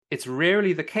it's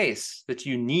rarely the case that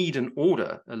you need an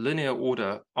order, a linear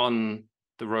order on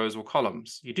the rows or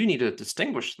columns. You do need to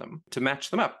distinguish them to match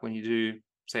them up when you do,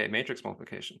 say, a matrix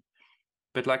multiplication.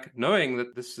 But like knowing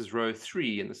that this is row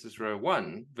 3 and this is row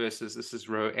 1 versus this is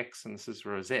row X and this is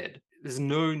row Z, there's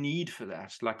no need for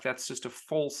that. Like that's just a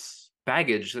false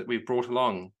baggage that we've brought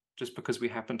along just because we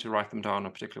happen to write them down in a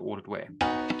particular ordered way.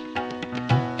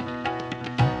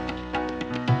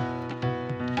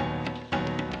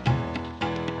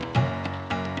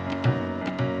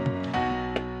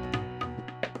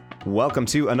 Welcome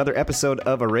to another episode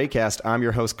of ArrayCast. I'm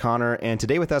your host, Connor, and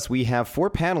today with us we have 4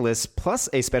 panelists plus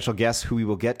a special guest who we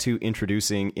will get to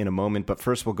introducing in a moment. But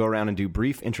first, we'll go around and do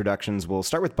brief introductions. We'll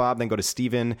start with Bob, then go to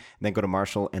Stephen, then go to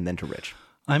Marshall, and then to Rich.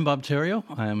 I'm Bob Terrio.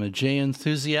 I'm a J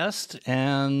enthusiast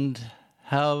and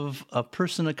have a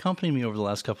person accompany me over the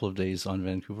last couple of days on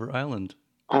Vancouver Island.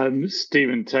 I'm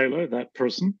Stephen Taylor, that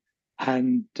person,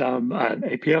 and I'm an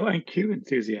APL and Q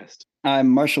enthusiast. I'm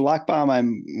Marshall Lockbaum.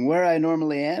 I'm where I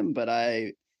normally am, but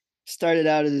I started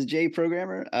out as a J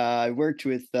programmer. I worked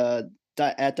with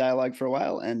at Dialog for a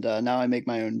while, and now I make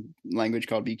my own language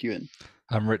called BQN.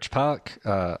 I'm Rich Park.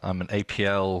 I'm an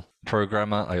APL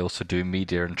programmer. I also do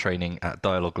media and training at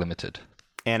Dialog Limited.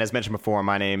 And as mentioned before,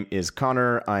 my name is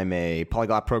Connor. I'm a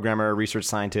polyglot programmer, research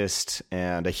scientist,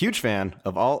 and a huge fan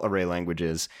of all array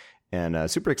languages.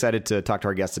 And super excited to talk to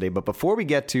our guest today. But before we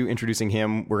get to introducing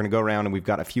him, we're going to go around and we've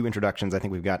got a few introductions. I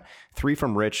think we've got 3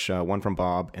 from Rich, 1 from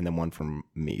Bob, and then 1 from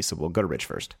me. So we'll go to Rich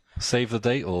first. Save the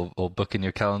date or book in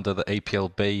your calendar the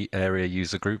APL Bay Area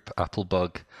User Group,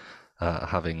 Applebug,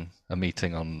 having a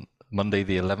meeting on Monday,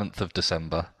 the 11th of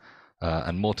December.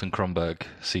 And Morten Kronberg,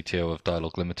 CTO of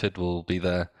Dialog Limited, will be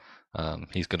there.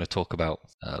 He's going to talk about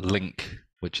Link,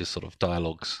 which is sort of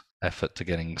Dialog's effort to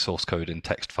getting source code in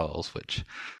text files, which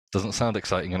doesn't sound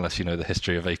exciting unless you know the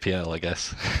history of APL, I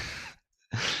guess.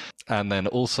 And then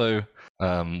also,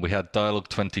 we had Dialog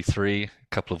 23 a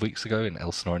couple of weeks ago in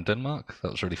Elsinore in Denmark.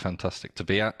 That was really fantastic to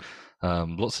be at.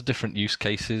 Lots of different use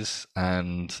cases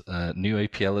and new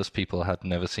APLers people had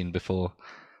never seen before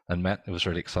and met. It was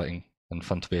really exciting and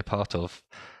fun to be a part of.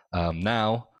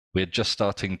 Now, we're just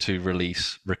starting to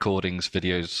release recordings,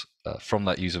 videos from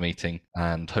that user meeting,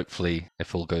 and hopefully,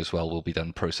 if all goes well, we'll be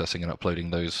done processing and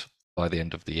uploading those by the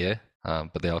end of the year,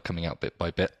 but they are coming out bit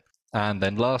by bit. And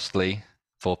then lastly,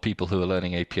 for people who are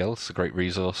learning APL, it's a great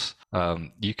resource.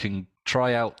 You can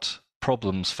try out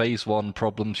problems, phase 1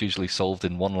 problems, usually solved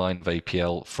in 1 line of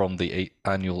APL from the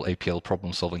annual APL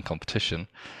problem solving competition.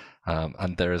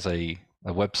 And there is a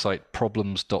website,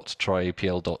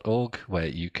 problems.tryapl.org, where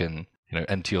you can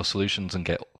enter your solutions and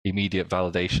get immediate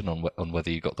validation on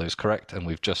whether you got those correct. And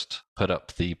we've just put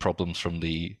up the problems from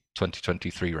the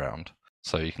 2023 round.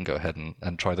 So you can go ahead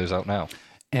and try those out now.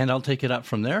 And I'll take it up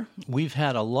from there. We've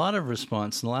had a lot of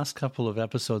response in the last couple of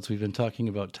episodes. We've been talking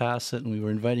about Tacit, and we were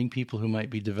inviting people who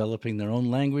might be developing their own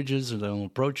languages or their own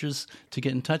approaches to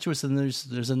get in touch with us. And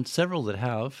there's several that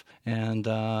have, and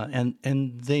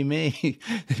they may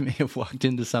have walked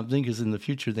into something, because in the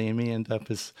future they may end up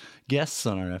as guests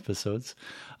on our episodes.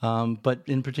 But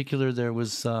in particular, there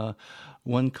was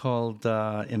one called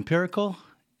Empirical.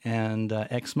 And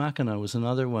Ex Machina was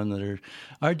another one that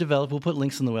are developed. We'll put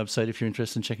links on the website if you're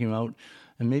interested in checking them out.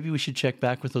 And maybe we should check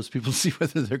back with those people to see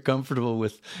whether they're comfortable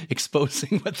with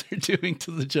exposing what they're doing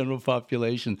to the general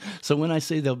population. So when I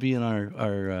say they'll be in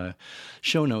our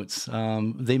show notes,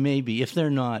 they may be. If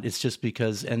they're not, it's just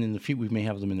because, and in the we may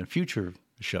have them in a future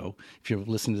show. If you're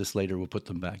listening to this later, we'll put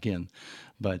them back in.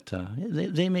 But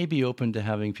they may be open to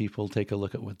having people take a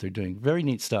look at what they're doing. Very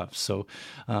neat stuff. So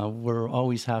we're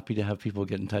always happy to have people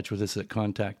get in touch with us at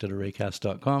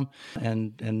contact@arraycast.com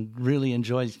and really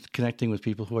enjoy connecting with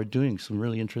people who are doing some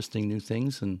really interesting new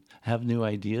things and have new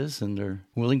ideas and are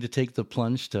willing to take the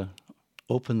plunge to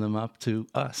open them up to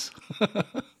us.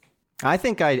 I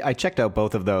think I checked out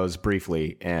both of those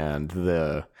briefly,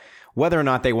 and whether or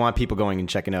not they want people going and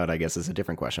checking out, I guess, is a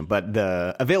different question. But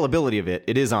the availability of it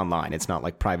is online. It's not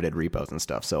like privated repos and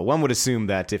stuff. So one would assume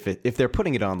that if they're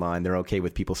putting it online, they're okay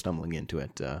with people stumbling into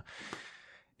it.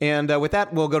 And with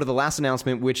that, we'll go to the last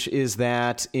announcement, which is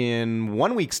that in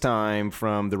 1 week's time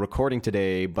from the recording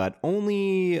today, but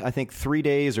only, I think, 3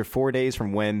 days or 4 days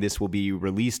from when this will be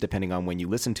released, depending on when you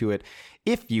listen to it,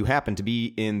 if you happen to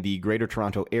be in the Greater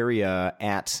Toronto area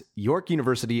at York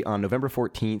University on November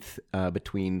 14th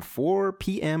between 4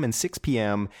 p.m. and 6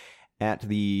 p.m., at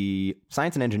the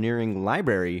Science and Engineering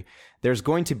Library, there's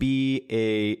going to be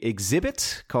a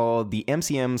exhibit called the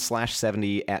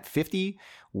MCM/70 at 50,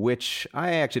 which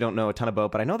I actually don't know a ton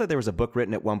about, but I know that there was a book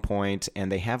written at one point,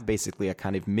 and they have basically a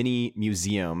kind of mini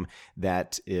museum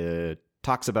that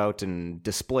talks about and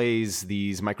displays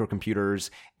these microcomputers,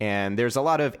 and there's a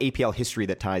lot of APL history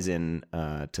that ties in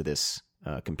to this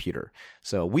computer.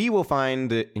 So we will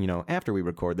find, after we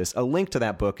record this, a link to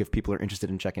that book if people are interested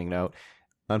in checking it out.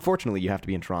 Unfortunately, you have to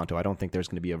be in Toronto. I don't think there's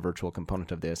going to be a virtual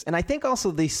component of this. And I think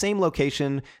also the same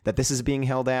location that this is being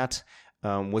held at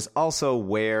was also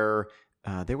where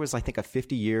there was, I think, a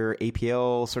 50-year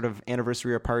APL sort of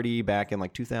anniversary or party back in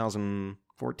like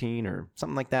 2014 or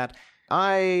something like that.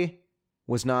 I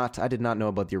did not know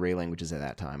about the array languages at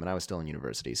that time, and I was still in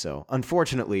university. So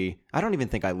unfortunately, I don't even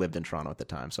think I lived in Toronto at the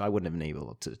time, so I wouldn't have been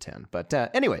able to attend. But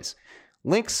anyways,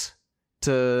 links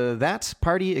to that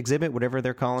party, exhibit, whatever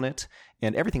they're calling it,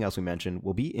 and everything else we mentioned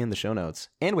will be in the show notes.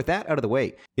 And with that out of the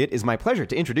way, it is my pleasure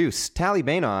to introduce Tali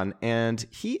Beynon, and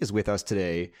he is with us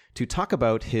today to talk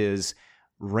about his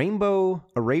rainbow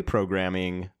array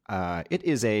programming. It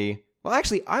is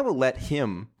actually, I will let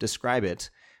him describe it,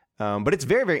 but it's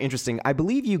very, very interesting. I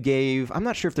believe you gave, I'm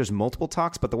not sure if there's multiple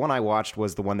talks, but the one I watched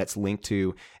was the one that's linked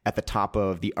to at the top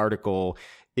of the article.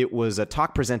 It was a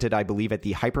talk presented, I believe, at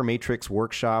the Hypermatrix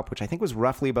workshop, which I think was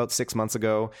roughly about 6 months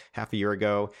ago, half a year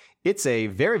ago. It's a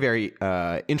very, very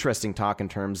interesting talk in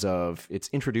terms of it's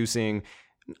introducing,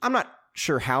 I'm not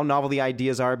sure how novel the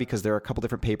ideas are because there are a couple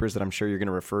different papers that I'm sure you're going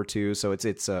to refer to. So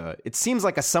it seems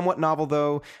like a somewhat novel,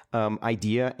 though,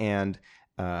 idea, and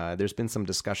there's been some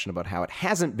discussion about how it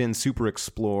hasn't been super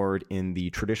explored in the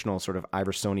traditional sort of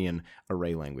Iversonian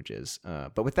array languages.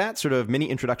 But with that sort of mini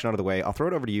introduction out of the way, I'll throw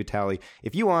it over to you, Tali.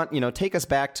 If you want, take us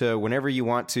back to whenever you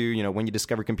want to, when you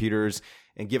discovered computers,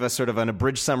 and give us sort of an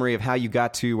abridged summary of how you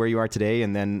got to where you are today,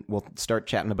 and then we'll start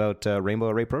chatting about rainbow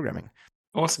array programming.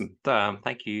 Awesome.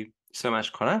 Thank you so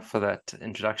much, Connor, for that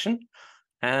introduction.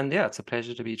 And yeah, it's a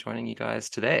pleasure to be joining you guys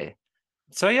today.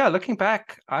 So yeah, looking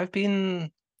back, I've been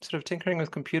sort of tinkering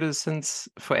with computers since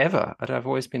forever. I've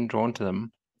always been drawn to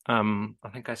them. I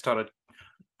think I started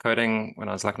coding when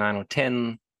I was like 9 or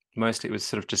 10. Mostly it was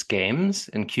sort of just games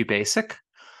in QBasic.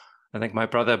 I think my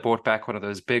brother bought back one of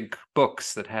those big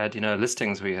books that had,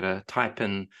 listings where you had to type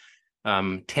in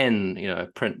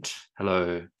 10, print,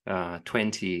 hello,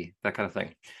 20, that kind of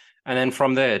thing. And then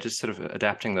from there, just sort of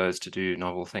adapting those to do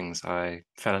novel things, I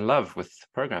fell in love with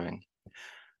programming.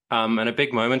 And a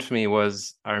big moment for me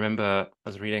was, I remember I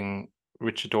was reading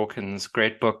Richard Dawkins'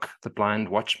 great book, The Blind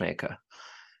Watchmaker.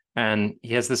 And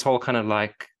he has this whole kind of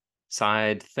like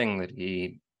side thing that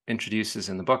he introduces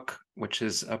in the book, which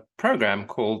is a program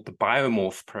called the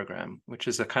Biomorph program, which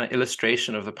is a kind of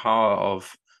illustration of the power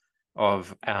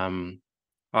of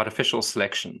artificial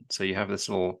selection. So you have this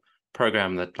little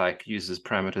program that like uses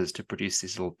parameters to produce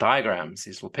these little diagrams,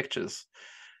 these little pictures.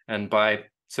 And by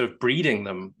sort of breeding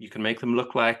them, you can make them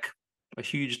look like a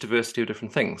huge diversity of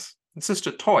different things. It's just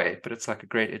a toy, but it's like a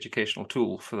great educational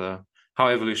tool for how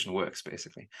evolution works,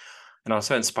 basically. And I was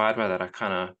so inspired by that,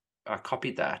 I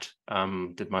copied that,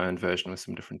 did my own version with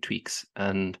some different tweaks.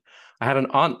 And I had an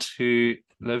aunt who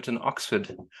lived in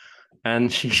Oxford,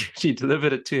 and she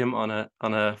delivered it to him on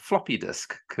a floppy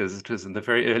disk, because it was in the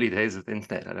very early days of the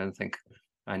internet. I don't think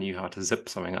I knew how to zip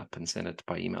something up and send it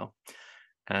by email.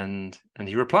 And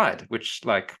he replied, which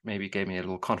like maybe gave me a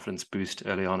little confidence boost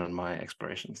early on in my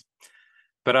explorations.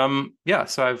 But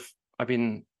so I've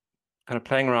been kind of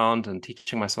playing around and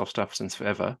teaching myself stuff since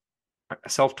forever. I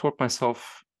self-taught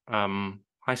myself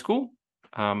high school,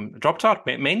 dropped out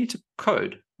mainly to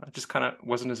code. I just kind of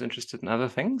wasn't as interested in other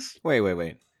things.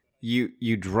 Wait.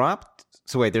 You dropped,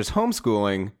 so wait, there's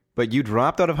homeschooling, but you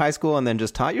dropped out of high school and then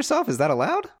just taught yourself? Is that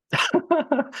allowed?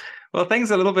 Well,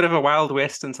 things are a little bit of a wild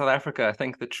west in South Africa. I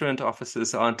think the truant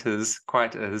officers aren't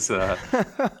quite as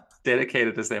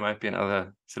dedicated as they might be in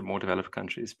other sort of more developed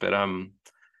countries. But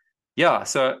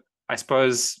so I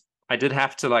suppose I did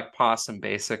have to like pass some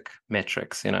basic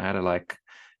metrics. I had to like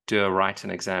do a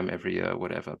write-in exam every year or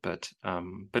whatever. But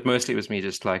mostly it was me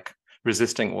just like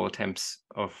resisting all attempts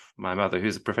of my mother,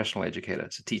 who's a professional educator,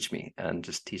 to teach me, and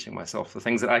just teaching myself the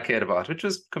things that I cared about, which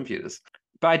was computers.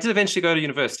 But I did eventually go to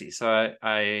university. So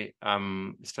I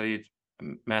studied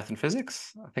math and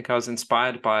physics. I think I was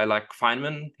inspired by like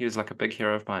Feynman. He was like a big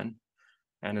hero of mine,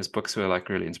 and his books were like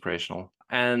really inspirational.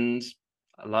 And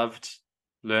I loved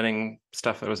learning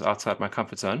stuff that was outside my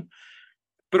comfort zone,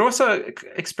 but also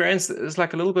experienced there's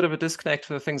like a little bit of a disconnect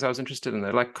for the things I was interested in.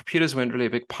 Like computers weren't really a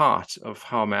big part of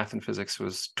how math and physics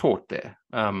was taught there.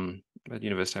 At the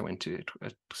university I went to,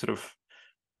 it sort of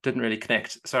didn't really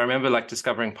connect. So I remember like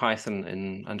discovering Python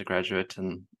in undergraduate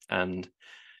and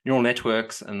neural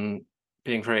networks, and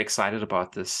being very excited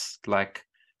about this. Like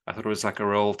I thought it was like a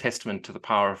real testament to the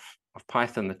power of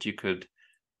Python, that you could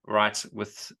write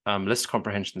with list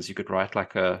comprehensions. You could write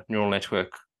like a neural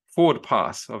network forward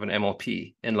pass of an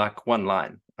MLP in like one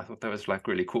line. I thought that was like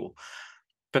really cool.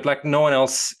 But like no one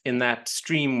else in that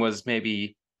stream was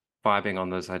maybe vibing on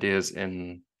those ideas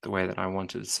in the way that I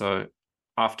wanted. So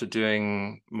after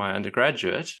doing my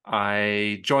undergraduate,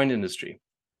 I joined industry.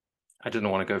 I didn't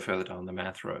want to go further down the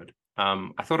math road.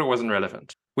 I thought it wasn't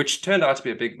relevant, which turned out to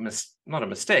be a big not a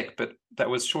mistake, but that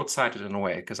was short-sighted in a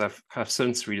way, because I've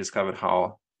since rediscovered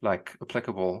how like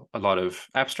applicable a lot of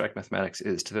abstract mathematics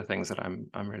is to the things that I'm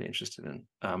really interested in.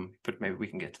 But maybe we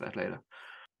can get to that later.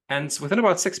 And within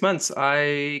about 6 months,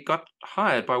 I got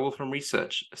hired by Wolfram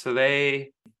Research. So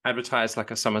they advertised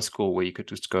like a summer school where you could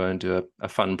just go and do a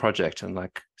fun project. And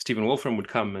like Stephen Wolfram would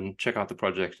come and check out the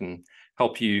project and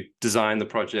help you design the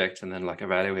project and then like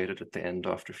evaluate it at the end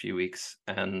after a few weeks.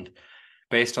 And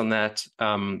based on that,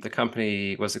 the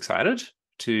company was excited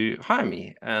to hire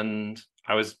me. And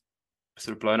I was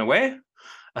sort of blown away.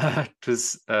 It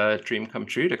was a dream come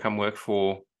true to come work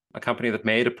for a company that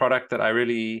made a product that I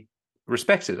really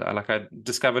respected. I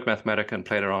discovered Mathematica and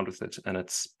played around with it, and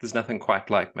there's nothing quite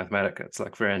like Mathematica. It's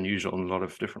like very unusual in a lot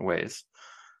of different ways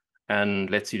and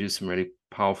lets you do some really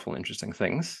powerful, interesting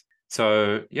things.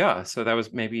 So so that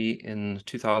was maybe in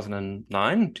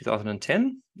 2009,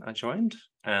 2010, I joined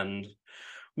and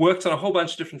worked on a whole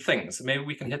bunch of different things. Maybe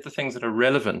we can hit the things that are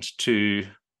relevant to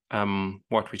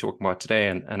what we're talking about today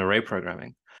and array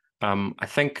programming. I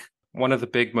think one of the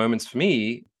big moments for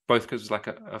me, both because it was like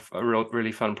a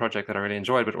really fun project that I really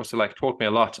enjoyed, but also like taught me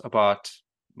a lot about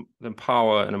the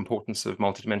power and importance of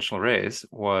multidimensional arrays,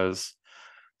 was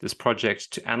this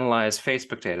project to analyze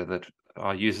Facebook data that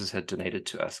our users had donated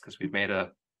to us, because we've made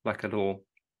a little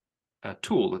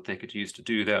tool that they could use to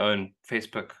do their own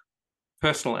Facebook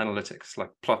personal analytics, like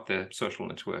plot their social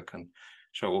network and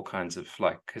show all kinds of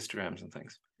like histograms and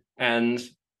things. And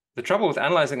the trouble with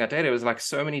analyzing that data was like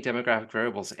so many demographic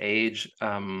variables: age,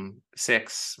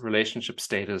 sex, relationship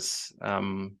status,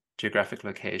 geographic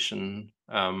location.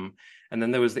 And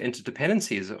then there was the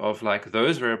interdependencies of like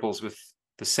those variables with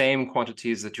the same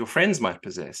quantities that your friends might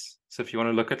possess. So if you want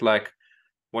to look at like,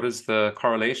 what is the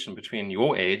correlation between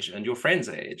your age and your friend's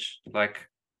age? Like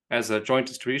as a joint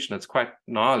distribution, it's quite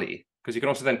gnarly, because you can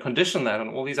also then condition that on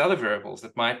all these other variables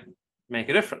that might make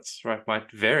a difference, right?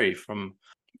 Might vary from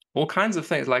all kinds of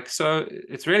things. Like, so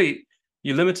it's really,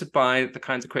 you're limited by the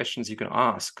kinds of questions you can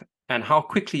ask and how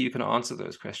quickly you can answer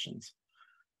those questions.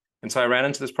 And so I ran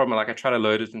into this problem. Like I tried to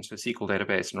load it into a SQL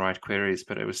database and write queries,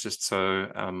 but it was just so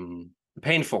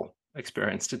painful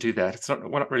experience to do that.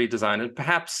 We're not really designed. And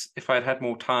perhaps if I'd had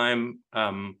more time,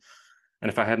 and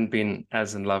if I hadn't been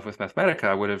as in love with Mathematica,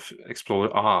 I would have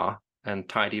explored R and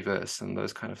tidyverse and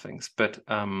those kind of things. But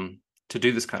to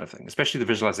do this kind of thing, especially the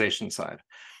visualization side.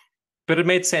 But it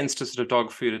made sense to sort of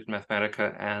dog food it in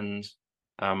Mathematica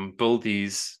and build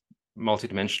these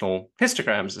multidimensional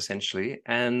histograms, essentially,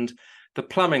 and the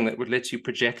plumbing that would let you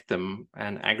project them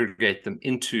and aggregate them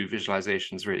into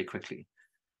visualizations really quickly,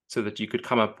 so that you could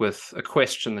come up with a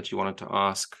question that you wanted to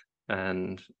ask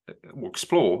and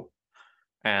explore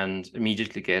and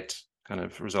immediately get kind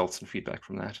of results and feedback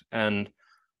from that. And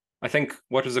I think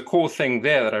what was a core thing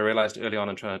there that I realized early on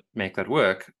in trying to make that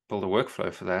work, build a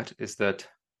workflow for that, is that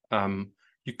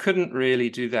you couldn't really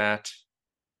do that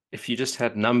if you just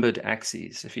had numbered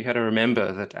axes. If you had to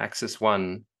remember that axis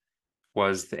 1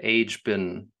 was the age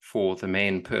bin for the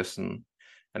main person,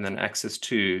 and then axis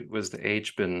 2 was the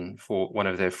age bin for one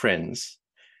of their friends,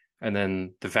 and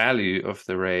then the value of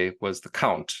the array was the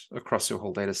count across your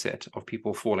whole data set of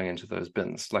people falling into those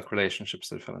bins, like relationships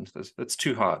that fell into those. That's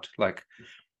too hard. Like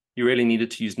you really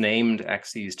needed to use named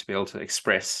axes to be able to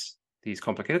express these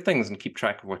complicated things and keep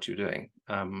track of what you're doing,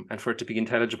 and for it to be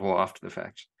intelligible after the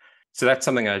fact. So that's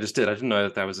something I just did. I didn't know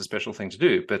that was a special thing to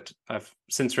do, but I've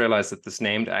since realized that this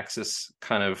named axis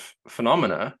kind of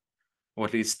phenomena, or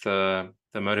at least the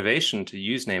motivation to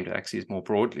use named axes more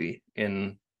broadly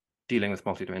in dealing with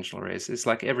multidimensional arrays, is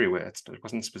like everywhere. It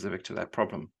wasn't specific to that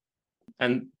problem.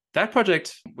 And that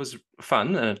project was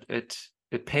fun, and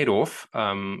it paid off.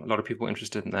 A lot of people were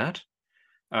interested in that.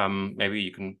 Maybe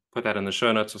you can put that in the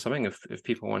show notes or something if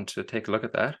people want to take a look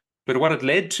at that. But what it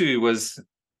led to was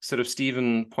sort of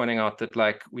Stephen pointing out that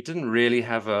like we didn't really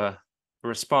have a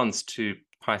response to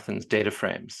Python's data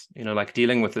frames. You know, like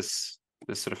dealing with this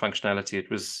sort of functionality,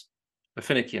 it was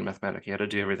finicky in Mathematica. You had to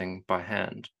do everything by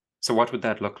hand. So what would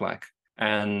that look like?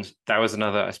 And that was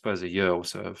another, I suppose, a year or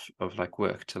so of like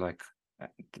work to like,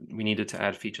 we needed to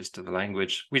add features to the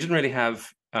language. We didn't really have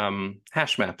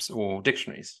hash maps or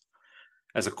dictionaries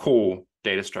as a core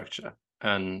data structure.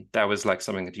 And that was like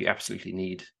something that you absolutely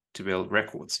need to build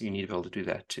records. You need to be able to do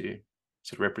that to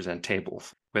sort of represent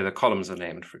tables where the columns are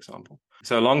named, for example.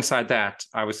 So alongside that,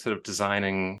 I was sort of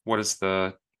designing what is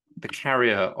the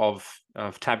carrier of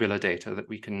tabular data that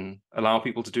we can allow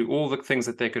people to do all the things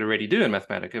that they could already do in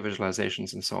Mathematica,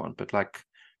 visualizations and so on, but like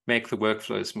make the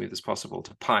workflow as smooth as possible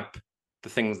to pipe the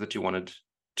things that you wanted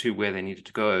to where they needed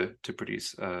to go to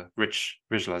produce a rich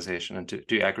visualization and to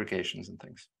do aggregations and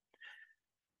things.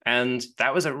 And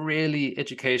that was a really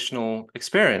educational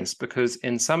experience because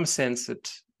in some sense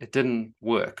it didn't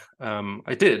work. I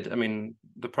mean,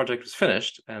 the project was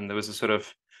finished and there was a sort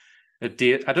of I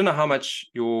don't know how much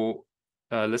your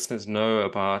listeners know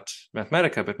about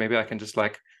Mathematica, but maybe I can just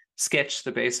like sketch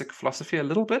the basic philosophy a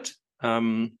little bit.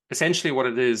 Essentially what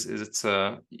it is it's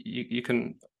you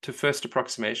can, to first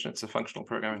approximation, it's a functional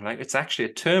programming language. It's actually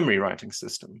a term rewriting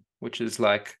system, which is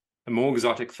like a more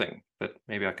exotic thing that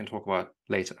maybe I can talk about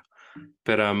later.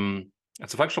 But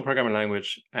it's a functional programming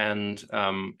language, and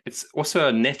it's also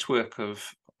a network of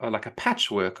like a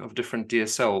patchwork of different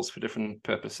DSLs for different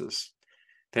purposes.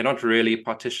 They're not really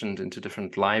partitioned into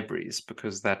different libraries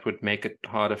because that would make it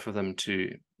harder for them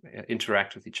to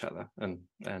interact with each other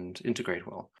and integrate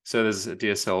well. So there's a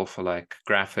DSL for like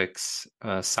graphics,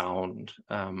 sound,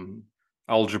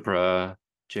 algebra,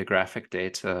 geographic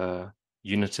data,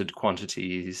 united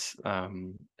quantities,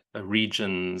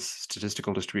 regions,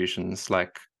 statistical distributions,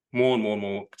 like more and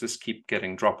more just keep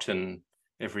getting dropped in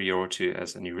every year or two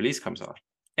as a new release comes out.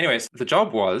 Anyways, the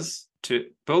job was to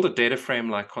build a data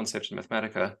frame-like concept in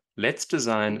Mathematica. Let's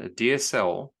design a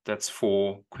DSL that's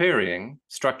for querying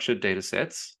structured data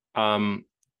sets. The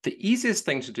easiest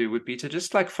thing to do would be to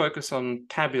just like focus on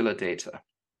tabular data.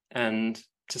 And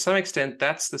to some extent,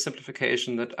 that's the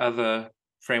simplification that other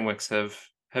frameworks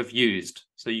have used.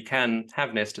 So you can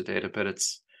have nested data, but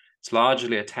it's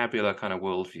largely a tabular kind of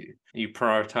worldview. You're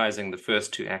prioritizing the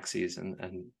first two axes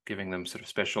and giving them sort of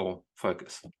special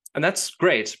focus. And that's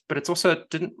great, but it's also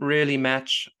didn't really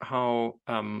match how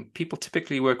people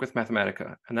typically work with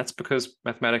Mathematica. And that's because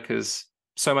Mathematica is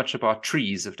so much about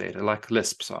trees of data, like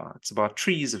Lisps are. It's about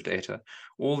trees of data.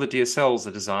 All the DSLs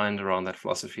are designed around that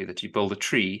philosophy that you build a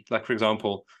tree. Like, for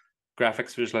example,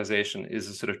 graphics visualization is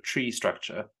a sort of tree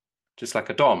structure, just like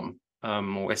a DOM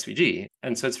or SVG.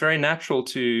 And so it's very natural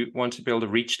to want to be able to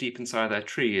reach deep inside that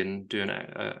tree and do an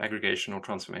aggregation or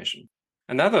transformation.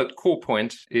 Another core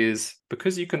point is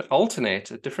because you can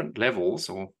alternate at different levels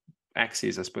or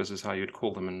axes, I suppose is how you'd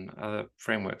call them in other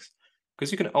frameworks,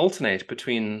 because you can alternate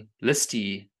between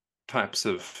listy types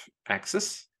of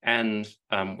axes and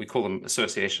we call them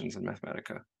associations in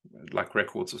Mathematica, like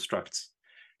records or structs.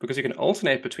 Because you can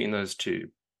alternate between those two,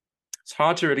 it's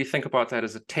hard to really think about that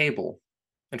as a table.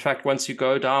 In fact, once you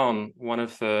go down one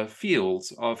of the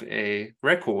fields of a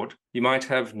record, you might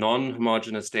have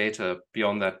non-homogeneous data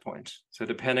beyond that point. So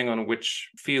depending on which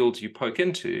field you poke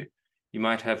into, you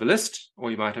might have a list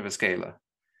or you might have a scalar.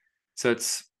 So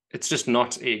it's just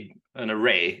not an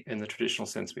array in the traditional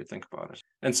sense we think about it.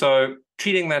 And so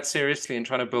treating that seriously and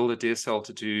trying to build a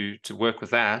DSL to work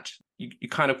with that, you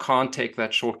kind of can't take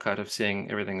that shortcut of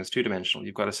seeing everything as two-dimensional.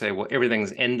 You've got to say, well,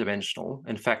 everything's n-dimensional.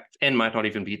 In fact, n might not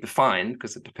even be defined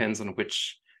because it depends on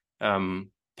which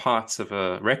parts of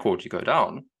a record you go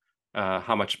down,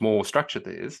 how much more structured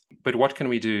there is. But what can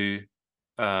we do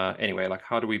anyway? Like,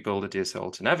 how do we build a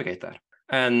DSL to navigate that?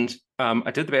 And I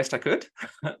did the best I could,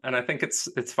 and I think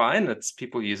it's fine.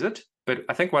 People use it. But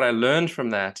I think what I learned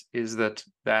from that is that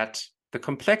the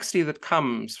complexity that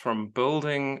comes from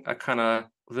building a kind of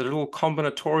the little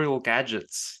combinatorial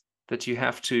gadgets that you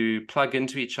have to plug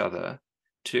into each other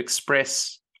to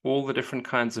express all the different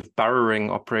kinds of burrowing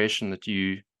operation that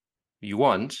you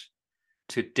want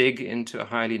to dig into a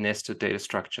highly nested data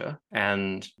structure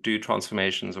and do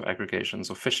transformations or aggregations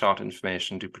or fish out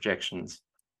information, do projections.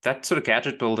 That sort of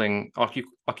gadget building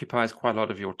occupies quite a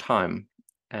lot of your time,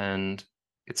 and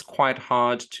it's quite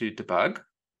hard to debug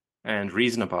and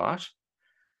reason about.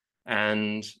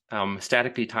 And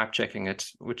statically type checking it,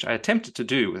 which I attempted to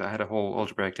do. I had a whole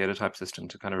algebraic data type system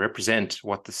to kind of represent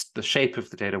what the shape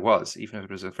of the data was, even if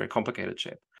it was a very complicated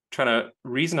shape. Trying to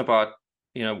reason about,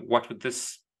 what would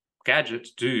this gadget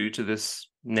do to this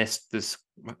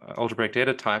algebraic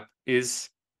data type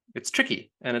it's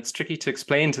tricky, and it's tricky to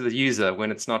explain to the user when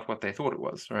it's not what they thought it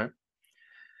was, right?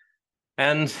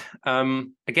 And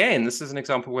again, this is an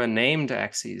example where named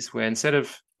axes, where instead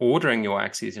of ordering your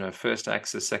axes, first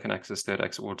axis, second axis, third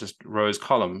axis, or just rows,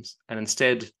 columns, and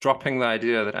instead dropping the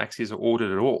idea that axes are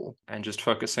ordered at all and just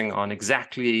focusing on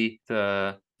exactly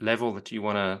the level that you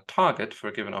want to target for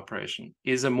a given operation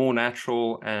is a more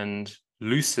natural and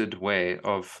lucid way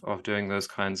of doing those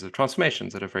kinds of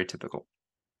transformations that are very typical.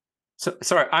 So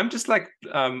sorry, I'm just like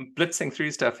blitzing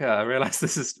through stuff here. I realize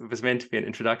was meant to be an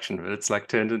introduction, but it's like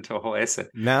turned into a whole essay.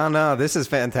 No, this is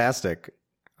fantastic.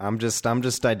 I'm just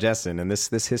digesting, and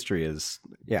this history is,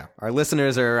 yeah. Our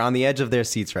listeners are on the edge of their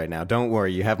seats right now. Don't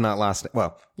worry, you have not lost.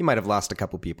 Well, you might have lost a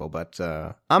couple people, but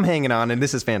I'm hanging on, and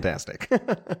this is fantastic.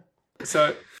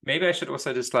 So maybe I should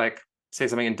also just like say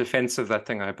something in defense of that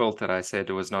thing I built that I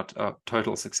said was not a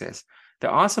total success.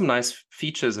 There are some nice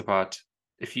features about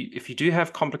if you do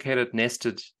have complicated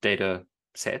nested data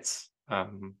sets.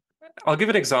 I'll give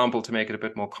an example to make it a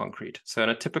bit more concrete. So in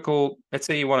a typical, let's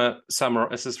say you want to summarize,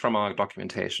 this is from our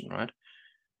documentation, right?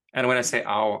 And when I say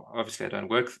our, obviously I don't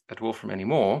work at Wolfram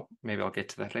anymore. Maybe I'll get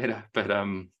to that later. But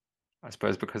I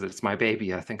suppose because it's my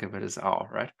baby, I think of it as our,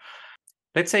 right?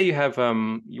 Let's say you have,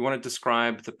 you want to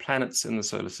describe the planets in the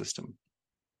solar system.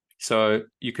 So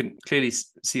you can clearly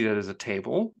see that as a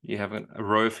table. You have a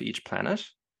row for each planet.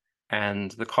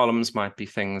 And the columns might be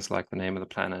things like the name of the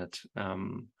planet,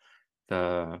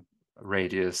 the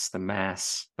radius, the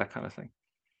mass, that kind of thing.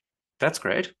 That's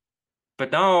great.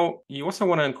 But now you also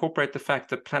want to incorporate the fact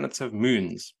that planets have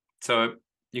moons. So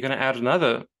you're going to add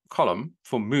another column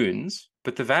for moons,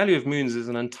 but the value of moons is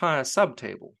an entire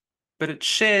subtable. But it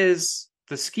shares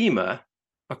the schema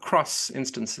across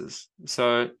instances.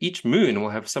 So each moon will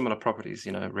have similar properties,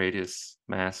 radius,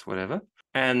 mass, whatever.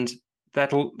 And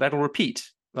that'll repeat.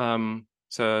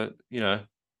 So,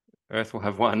 Earth will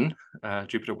have one,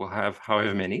 Jupiter will have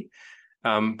however many,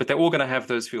 but they're all going to have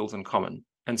those fields in common.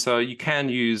 And so you can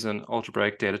use an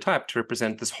algebraic data type to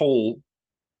represent this whole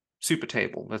super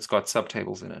table that's got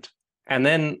subtables in it. And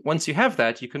then once you have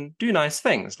that, you can do nice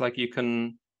things. Like you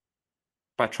can,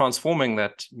 by transforming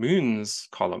that moons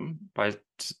column, by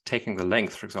taking the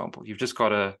length, for example, you've just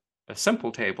got a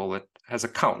simple table that has a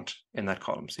count in that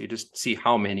column. So you just see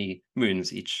how many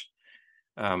moons each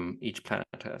planet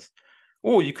has.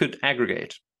 Or you could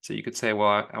aggregate. So you could say,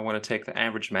 well, I want to take the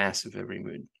average mass of every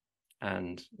moon.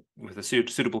 And with a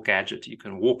suitable gadget, you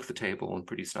can warp the table and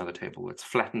produce another table that's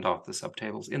flattened out the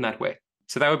subtables in that way.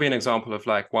 So that would be an example of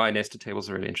like why nested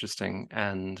tables are really interesting.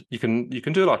 And you can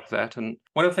do a lot with that. And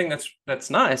one of the things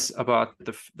that's nice about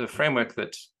the framework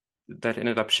that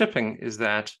ended up shipping is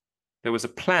that there was a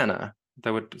planner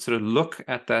that would sort of look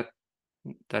at that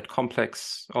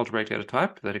complex algebraic data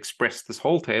type that expressed this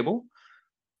whole table.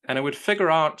 And it would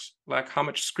figure out like how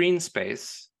much screen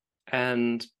space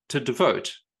and to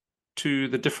devote to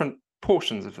the different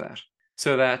portions of that.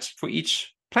 So that for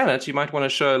each planet, you might want to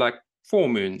show like 4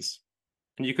 moons.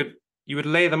 And you would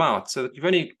lay them out so that you've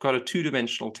only got a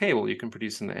 2-dimensional table you can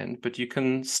produce in the end, but you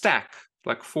can stack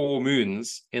like 4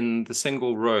 moons in the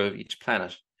single row of each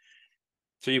planet.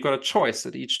 So you've got a choice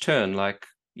at each turn, like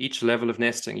each level of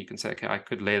nesting, you can say, okay, I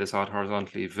could lay this out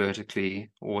horizontally, vertically,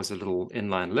 or as a little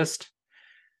inline list.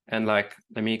 And like,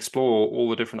 let me explore all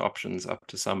the different options up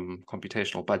to some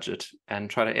computational budget and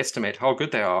try to estimate how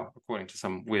good they are according to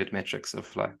some weird metrics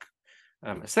of like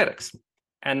aesthetics.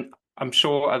 And I'm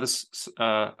sure other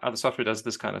software does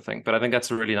this kind of thing, but I think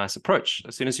that's a really nice approach.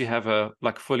 As soon as you have a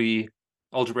like fully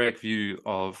algebraic view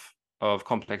of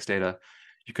complex data,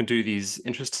 you can do these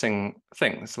interesting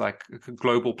things like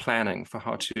global planning for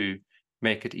how to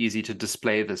make it easy to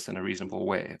display this in a reasonable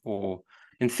way. Or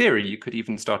in theory, you could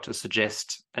even start to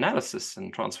suggest analysis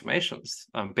and transformations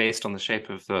based on the shape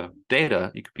of the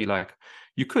data. You could be like,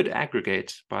 you could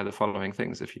aggregate by the following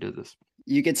things if you did this.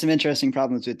 You get some interesting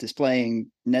problems with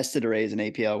displaying nested arrays in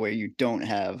APL where you don't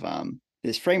have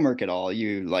this framework at all.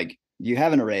 You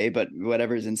have an array, but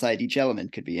whatever's inside each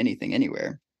element could be anything,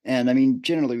 anywhere. And I mean,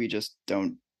 generally, we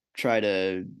don't try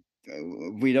to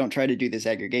do this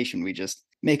aggregation. We just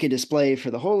make a display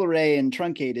for the whole array and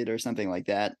truncate it or something like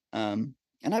that. And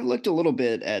I've looked a little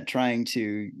bit at trying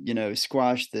to,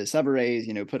 squash the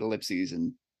subarrays, put ellipses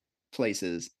in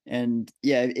places. And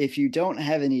yeah, if you don't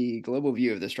have any global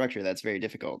view of the structure, that's very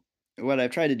difficult. What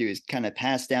I've tried to do is kind of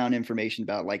pass down information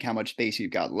about like how much space you've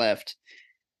got left.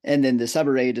 And then the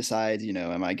subarray decides,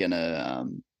 am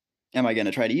I going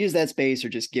to try to use that space or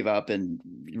just give up and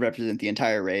represent the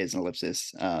entire array as an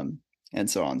ellipsis, and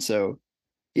so on. So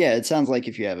yeah, it sounds like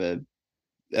if you have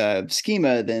a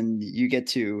schema, then you get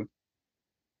to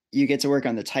work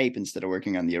on the type instead of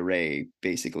working on the array,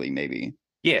 basically, maybe.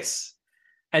 Yes.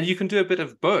 And you can do a bit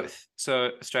of both. So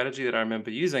a strategy that I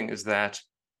remember using is that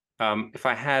if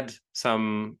I had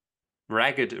some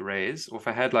ragged arrays, or if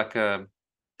I had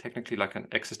technically like an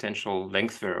existential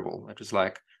length variable, it was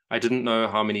like, I didn't know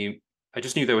how many, I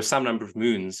just knew there was some number of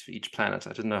moons for each planet.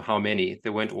 I didn't know how many. They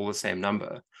weren't all the same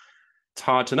number. It's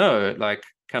hard to know, like,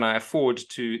 can I afford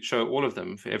to show all of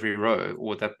them for every row, or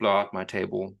would that blow out my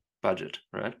table budget,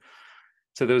 right?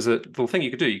 So there was a little thing you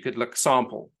could do. You could like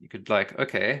sample. You could like,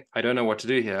 okay, I don't know what to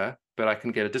do here, but I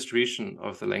can get a distribution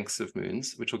of the lengths of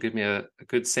moons, which will give me a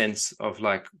good sense of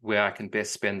like where I can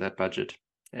best spend that budget.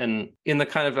 And in the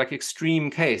kind of like extreme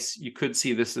case, you could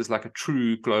see this as like a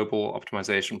true global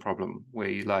optimization problem where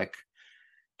you like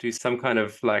do some kind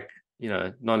of like,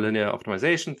 nonlinear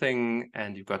optimization thing,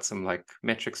 and you've got some like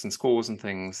metrics and scores and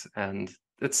things. And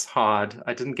it's hard.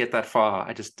 I didn't get that far.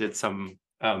 I just did some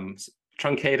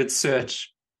truncated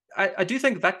search. I do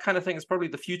think that kind of thing is probably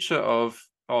the future of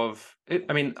it.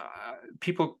 I mean,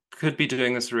 people could be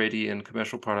doing this already in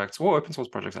commercial products or open source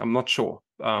projects. I'm not sure,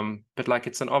 but like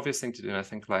it's an obvious thing to do. And I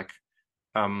think like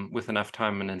with enough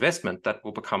time and investment, that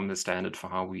will become the standard for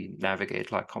how we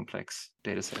navigate like complex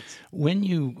data sets. When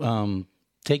you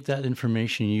take that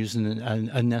information using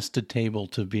a nested table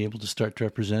to be able to start to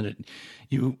represent it,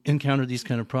 you encounter these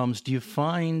kind of problems. Do you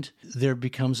find there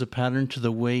becomes a pattern to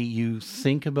the way you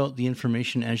think about the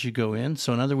information as you go in?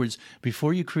 So in other words,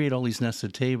 before you create all these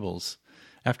nested tables,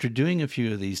 after doing a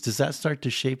few of these, does that start to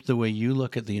shape the way you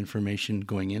look at the information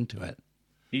going into it?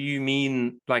 Do you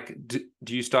mean like,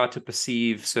 do you start to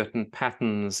perceive certain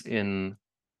patterns in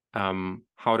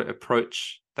how to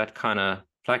approach that kind of,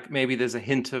 like maybe there's a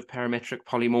hint of parametric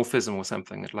polymorphism or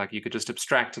something that like you could just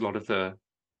abstract a lot of the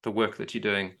work that you're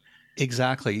doing?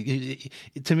 Exactly.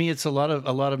 To me, it's a lot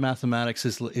of mathematics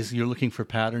is you're looking for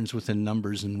patterns within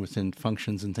numbers and within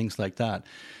functions and things like that.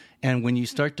 And when you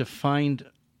start to find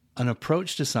an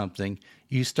approach to something,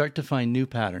 you start to find new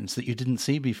patterns that you didn't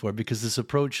see before because this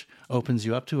approach opens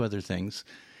you up to other things.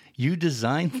 You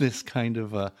designed this kind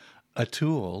of a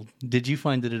tool. Did you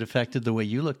find that it affected the way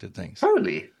you looked at things?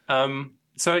 Totally.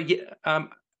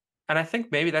 And I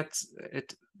think maybe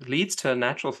it leads to a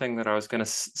natural thing that I was going to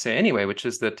say anyway, which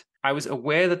is that I was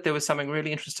aware that there was something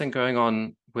really interesting going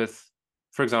on with,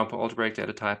 for example, algebraic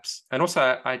data types. And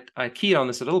also I keyed on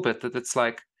this a little bit, that it's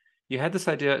like you had this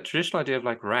traditional idea of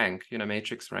like rank,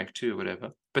 matrix rank 2,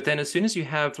 whatever. But then as soon as you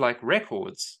have like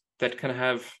records that can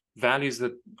have values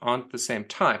that aren't the same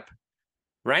type,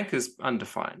 rank is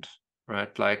undefined,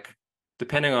 right? Like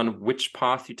depending on which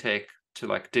path you take to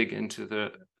like dig into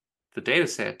the data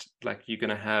set, like you're going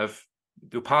to have,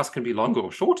 your paths can be longer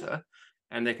or shorter,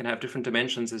 and they can have different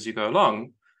dimensions as you go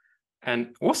along.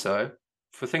 And also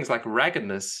for things like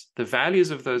raggedness, the values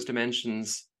of those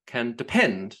dimensions can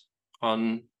depend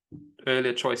on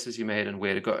earlier choices you made and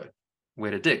where to go,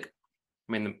 where to dig.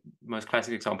 I mean, the most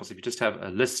classic examples, if you just have a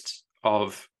list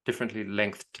of differently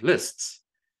lengthed lists,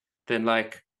 then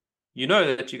like,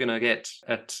 that you're going to get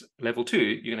at level 2,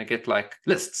 you're going to get like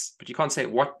lists, but you can't say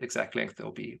what exact length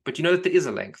they'll be. But that there is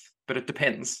a length, but it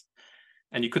depends.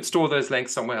 And you could store those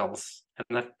lengths somewhere else.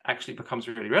 And that actually becomes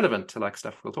really relevant to like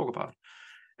stuff we'll talk about.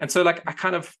 And so like, I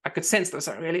could sense there's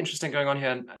something really interesting going on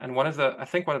here. And one of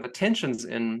the tensions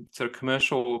in sort of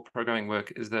commercial programming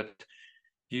work is that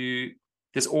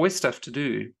there's always stuff to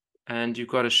do, and you've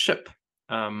got to ship,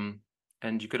 and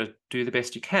you've got to do the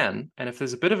best you can. And if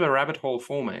there's a bit of a rabbit hole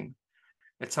forming,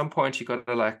 at some point you got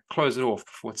to like close it off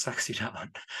before it sucks you down.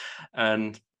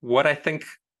 And what I think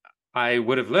I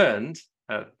would have learned,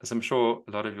 as I'm sure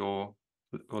a lot of your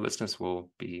listeners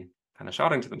will be kind of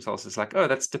shouting to themselves, is like, oh,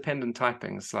 that's dependent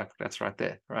typing. It's like, that's right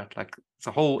there, right? Like it's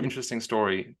a whole interesting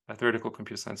story, a theoretical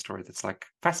computer science story that's like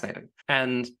fascinating.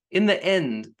 And in the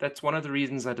end, that's one of the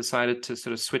reasons I decided to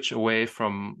sort of switch away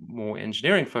from more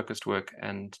engineering focused work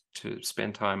and to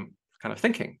spend time kind of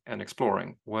thinking and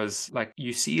exploring. Was like,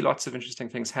 you see lots of interesting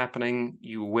things happening,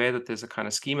 you're aware that there's a kind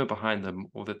of schema behind them,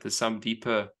 or that there's some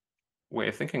deeper way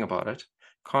of thinking about it,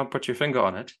 can't put your finger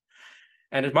on it.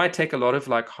 And it might take a lot of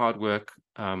like hard work,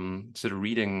 sort of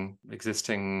reading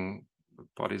existing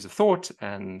bodies of thought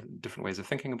and different ways of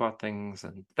thinking about things.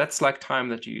 And that's like time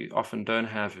that you often don't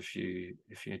have if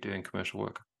you're doing commercial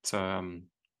work. So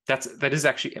that is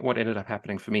actually what ended up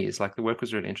happening for me. Is like the work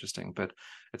was really interesting, but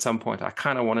at some point I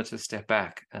kind of wanted to step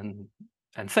back and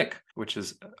think, which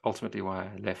is ultimately why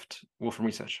I left Wolfram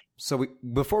Research. So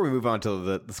before we move on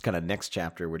to this kind of next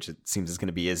chapter, which it seems is going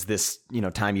to be, is this,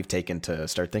 time you've taken to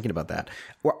start thinking about that.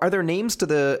 Are there names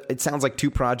to it sounds like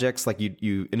 2 projects, like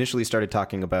you initially started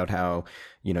talking about how,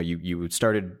 you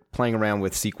started playing around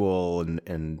with SQL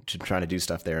and trying to do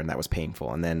stuff there, and that was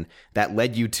painful. And then that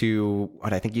led you to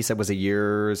what I think you said was a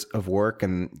year's of work.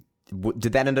 And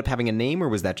did that end up having a name, or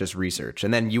was that just research?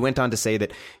 And then you went on to say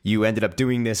that you ended up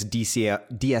doing this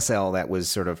DSL that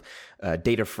was sort of a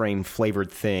data frame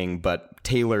flavored thing, but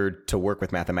tailored to work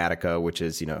with Mathematica, which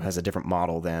is, has a different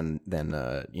model than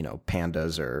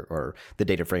Pandas or the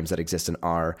data frames that exist in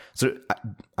R. So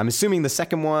I'm assuming the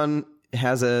second one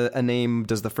has a name.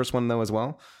 Does the first one though as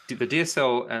well? The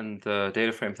DSL and the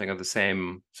data frame thing are the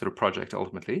same sort of project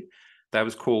ultimately. That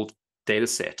was called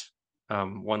Dataset.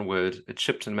 One word. It's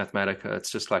shipped in Mathematica.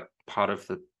 It's just like part of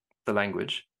the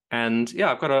language. And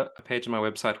yeah, I've got a page on my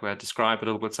website where I describe a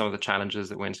little bit some of the challenges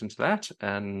that went into that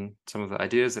and some of the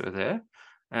ideas that were there.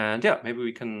 And yeah, maybe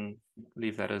we can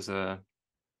leave that as an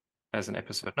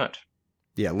episode note.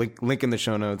 Yeah, link in the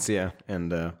show notes. Yeah,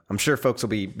 and I'm sure folks will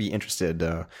be interested.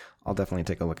 I'll definitely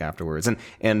take a look afterwards.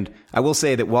 And I will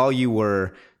say that while you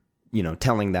were,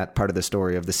 telling that part of the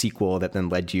story of the sequel that then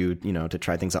led you, to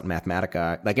try things out in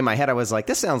Mathematica, like in my head, I was like,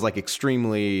 this sounds like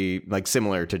extremely like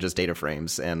similar to just data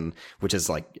frames, and which is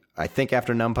like, I think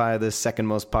after NumPy, the second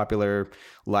most popular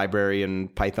library in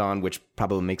Python, which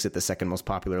probably makes it the second most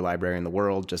popular library in the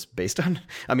world, just based on,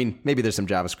 I mean, maybe there's some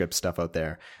JavaScript stuff out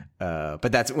there.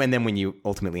 But that's when you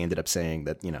ultimately ended up saying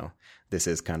that, this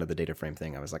is kind of the data frame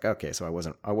thing. I was like, okay, so I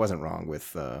wasn't wrong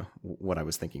with what I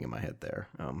was thinking in my head there.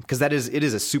 Because it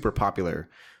is a super popular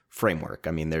framework.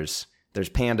 I mean, there's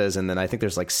pandas, and then I think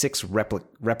there's like 6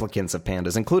 replicants of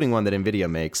pandas, including one that NVIDIA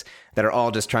makes, that are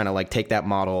all just trying to like take that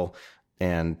model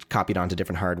and copy it onto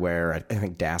different hardware. I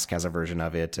think Dask has a version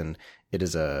of it, and it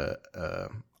is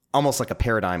almost like a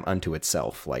paradigm unto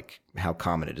itself, like how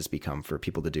common it has become for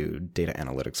people to do data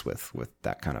analytics with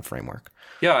that kind of framework.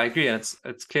 Yeah, I agree. And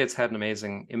it's clear it's had an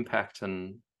amazing impact.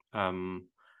 And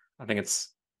I think it's,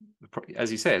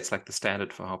 as you say, it's like the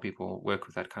standard for how people work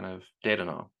with that kind of data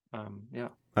now. Yeah.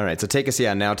 All right. So take us,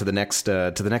 now to the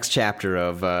next chapter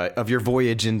of your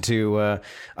voyage into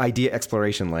idea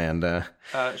exploration land.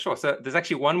 Sure. So there's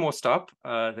actually one more stop.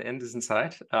 The end is in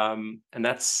sight, and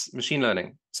that's machine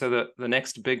learning. So the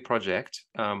next big project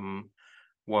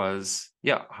was,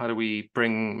 how do we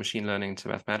bring machine learning to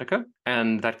Mathematica?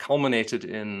 And that culminated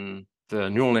in the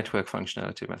neural network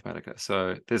functionality of Mathematica.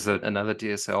 So there's another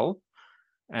DSL,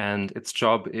 and its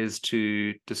job is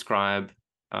to describe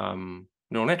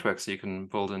neural networks. So you can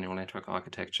build a neural network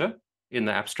architecture in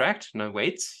the abstract, no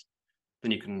weights.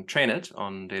 Then you can train it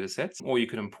on data sets, or you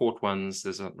can import ones.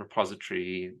 There's a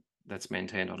repository that's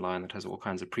maintained online that has all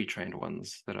kinds of pre-trained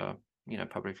ones that are,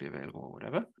 publicly available or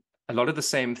whatever. A lot of the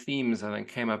same themes, I think,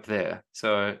 came up there.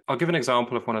 So I'll give an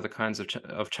example of one of the kinds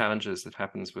of challenges that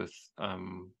happens with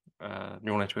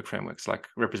neural network frameworks, like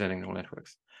representing neural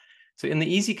networks. So in the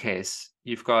easy case,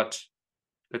 you've got,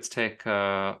 let's take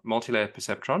a multi-layer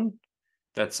perceptron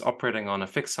that's operating on a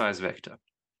fixed size vector.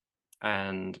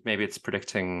 And maybe it's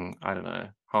predicting, I don't know,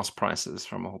 house prices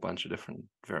from a whole bunch of different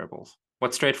variables.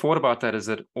 What's straightforward about that is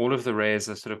that all of the rays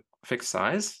are sort of fixed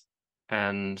size.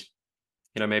 And,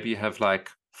 maybe you have like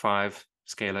 5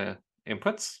 scalar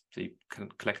inputs. So you can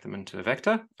collect them into a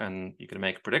vector, and you can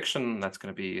make a prediction. That's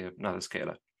going to be another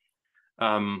scalar.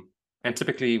 And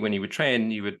typically when you would train,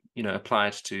 you would, apply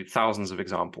it to thousands of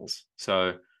examples.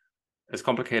 So as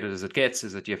complicated as it gets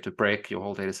is that you have to break your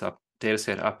whole data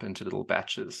set up into little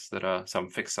batches that are some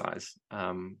fixed size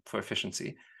for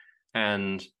efficiency.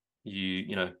 And you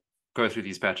go through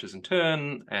these batches in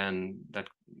turn, and that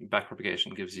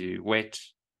backpropagation gives you weight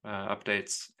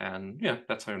updates. And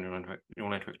that's how neural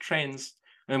network trains.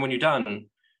 And then when you're done,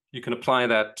 you can apply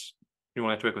that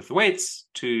neural network with the weights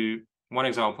to one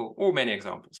example or many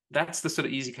examples. That's the sort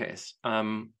of easy case.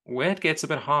 Where it gets a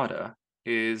bit harder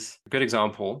is, a good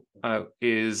example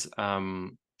is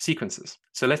sequences.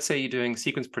 So let's say you're doing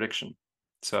sequence prediction.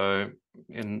 So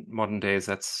in modern days,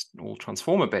 that's all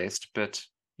transformer based, but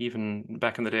even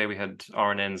back in the day, we had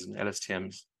RNNs and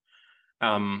LSTMs.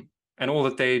 And all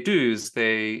that they do is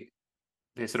they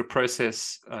sort of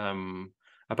process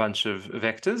a bunch of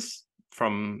vectors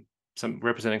from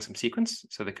representing some sequence.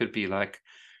 So there could be like,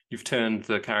 you've turned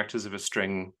the characters of a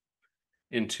string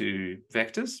into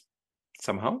vectors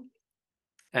somehow.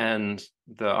 And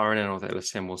the RNN or the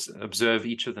LSTM will observe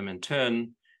each of them in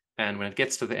turn. And when it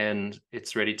gets to the end,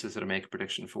 it's ready to sort of make a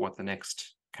prediction for what the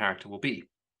next character will be.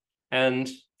 And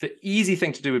the easy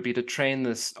thing to do would be to train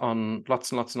this on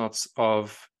lots and lots and lots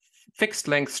of fixed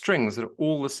length strings that are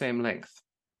all the same length.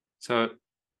 So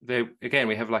again,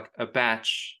 we have like a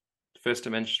batch. First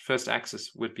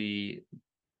axis would be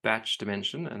batch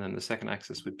dimension, and then the second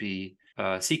axis would be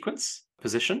sequence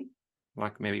position,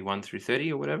 like maybe 1 through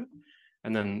 30 or whatever.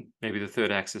 And then maybe the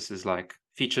third axis is like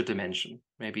feature dimension.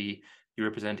 Maybe you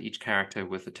represent each character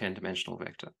with a 10-dimensional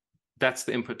vector. That's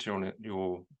the input to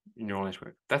your neural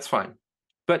network. That's fine.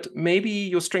 But maybe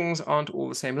your strings aren't all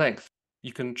the same length.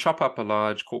 You can chop up a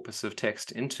large corpus of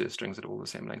text into strings that are all the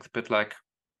same length, but like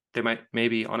there might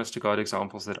maybe honest to God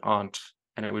examples that aren't,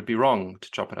 and it would be wrong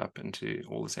to chop it up into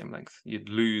all the same length. You'd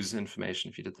lose information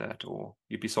if you did that, or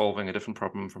you'd be solving a different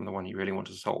problem from the one you really want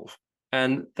to solve.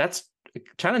 And that's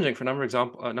challenging for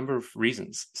a number of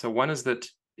reasons. So one is that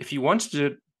if you want to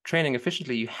do training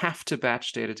efficiently, you have to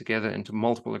batch data together into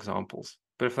multiple examples.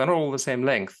 But if they're not all the same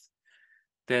length,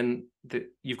 then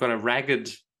you've got a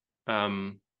ragged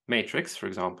matrix, for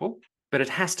example, but it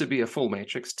has to be a full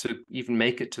matrix to even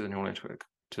make it to the neural network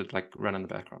to like run in the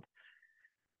background.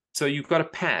 So you've got to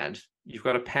pad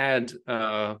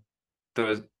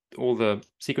all the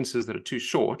sequences that are too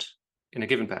short in a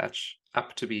given batch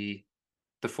up to be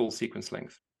the full sequence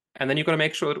length. And then you've got to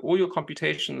make sure that all your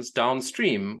computations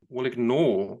downstream will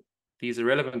ignore these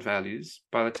irrelevant values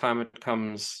by the time it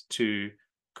comes to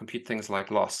compute things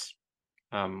like loss,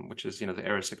 which is, the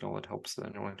error signal that helps the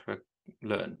neural network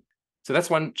learn. So that's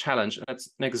one challenge. And it's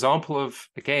an example of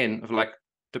like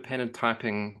dependent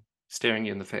typing staring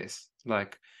you in the face.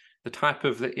 Like the type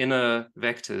of the inner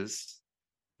vectors,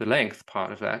 the length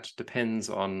part of that depends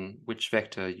on which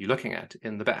vector you're looking at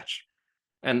in the batch.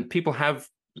 And people have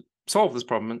solved this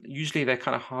problem. And usually they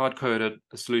kind of hard-coded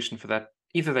a solution for that.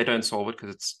 Either they don't solve it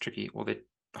because it's tricky, or they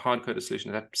hard-code a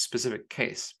solution to that specific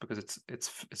case because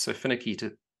it's so finicky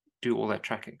to do all that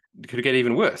tracking. It could get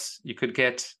even worse. You could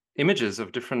get images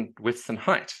of different width and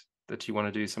height that you want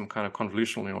to do some kind of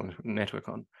convolutional neural network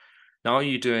on. Now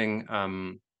you're doing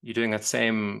that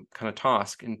same kind of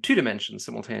task in 2 dimensions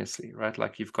simultaneously, right?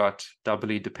 Like you've got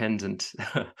doubly dependent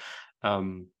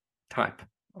type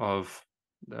of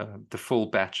the full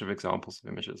batch of examples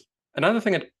of images. Another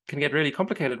thing that can get really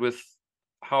complicated with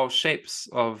how shapes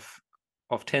of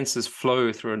tensors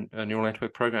flow through a neural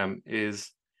network program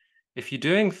is if you're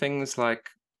doing things like,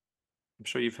 I'm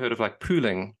sure you've heard of like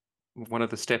pooling, one of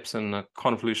the steps in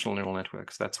convolutional neural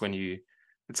networks. That's when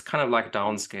it's kind of like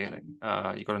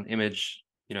downscaling. You've got an image,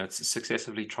 it's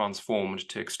successively transformed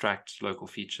to extract local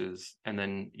features, and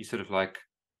then you sort of like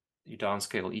you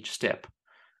downscale each step.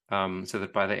 So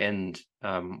that by the end,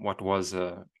 what was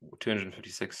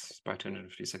 256 by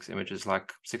 256 images,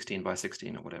 like 16 by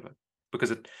 16 or whatever.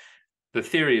 Because the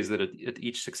theory is that at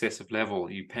each successive level,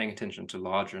 you're paying attention to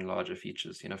larger and larger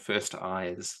features, first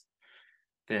eyes,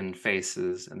 then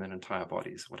faces, and then entire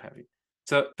bodies, what have you.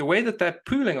 So the way that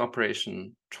pooling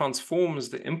operation transforms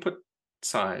the input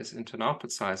size into an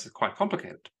output size is quite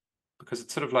complicated, because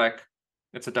it's sort of like,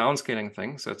 it's a downscaling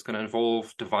thing. So it's going to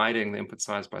involve dividing the input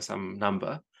size by some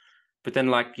number. But then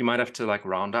like you might have to like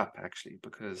round up actually,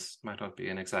 because it might not be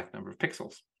an exact number of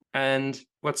pixels. And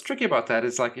what's tricky about that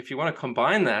is like, if you want to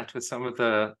combine that with some of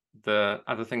the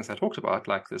other things I talked about,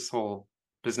 like this whole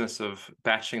business of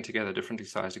batching together differently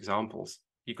sized examples,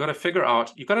 you've got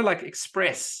to like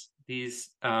express these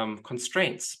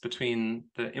constraints between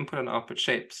the input and output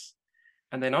shapes.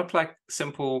 And they're not like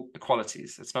simple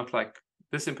equalities. It's not like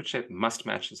this input shape must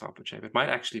match this output shape. It might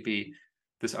actually be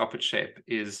this output shape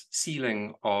is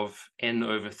ceiling of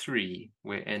n/3,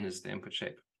 where n is the input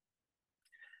shape.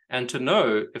 And to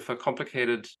know if a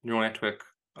complicated neural network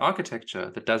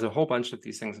architecture that does a whole bunch of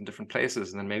these things in different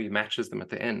places and then maybe matches them at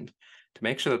the end, to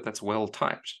make sure that that's well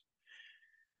typed,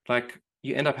 like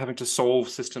you end up having to solve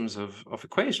systems of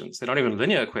equations. They're not even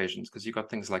linear equations, because you've got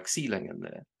things like ceiling in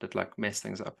there that like mess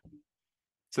things up.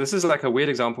 So this is like a weird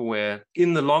example where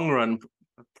in the long run,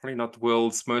 probably not the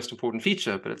world's most important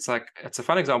feature, but it's a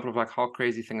fun example of like how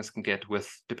crazy things can get with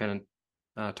dependent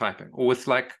typing, or with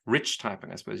like rich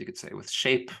typing, I suppose you could say, with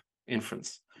shape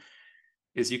inference.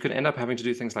 Is you could end up having to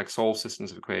do things like solve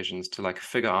systems of equations to like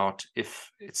figure out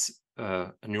if it's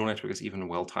a neural network is even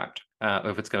well typed, or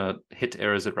if it's going to hit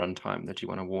errors at runtime that you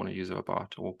want to warn a user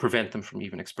about, or prevent them from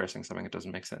even expressing something that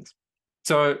doesn't make sense.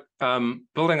 So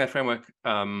building that framework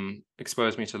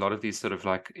exposed me to a lot of these sort of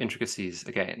like intricacies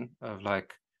again, of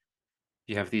like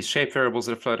you have these shape variables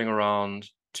that are floating around.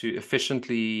 To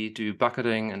efficiently do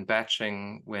bucketing and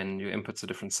batching when your inputs are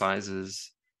different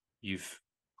sizes, you've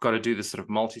got to do this sort of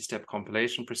multi-step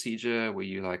compilation procedure where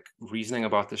you're like reasoning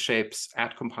about the shapes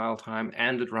at compile time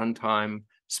and at runtime,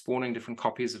 spawning different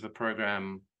copies of a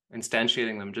program,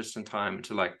 instantiating them just in time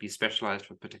to like be specialized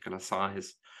for a particular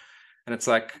size. And it's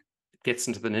like, it gets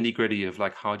into the nitty-gritty of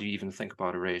like, how do you even think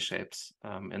about array shapes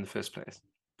in the first place?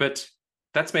 But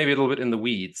that's maybe a little bit in the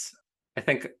weeds. I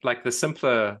think like the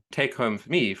simpler take home for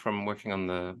me from working on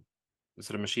the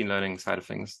sort of machine learning side of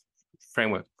things,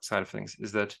 framework side of things,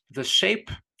 is that the shape,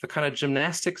 the kind of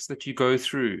gymnastics that you go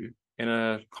through in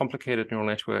a complicated neural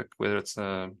network, whether it's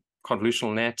a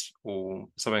convolutional net or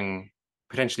something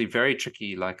potentially very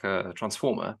tricky like a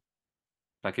transformer,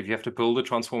 like if you have to build a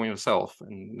transformer yourself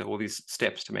and there are all these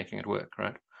steps to making it work,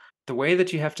 right? The way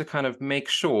that you have to kind of make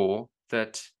sure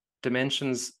that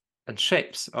dimensions and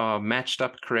shapes are matched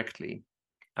up correctly,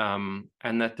 and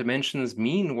that dimensions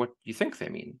mean what you think they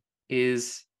mean,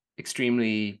 is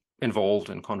extremely involved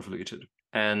and convoluted.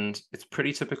 And it's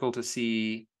pretty typical to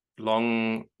see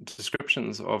long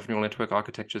descriptions of neural network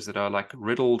architectures that are like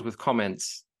riddled with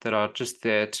comments that are just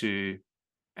there to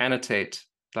annotate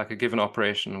like a given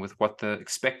operation with what the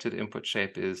expected input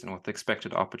shape is and what the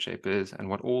expected output shape is and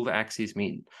what all the axes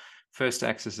mean. First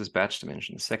axis is batch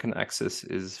dimension. Second axis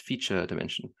is feature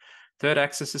dimension. Third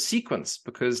axis is sequence,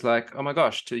 because like, oh my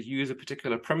gosh, to use a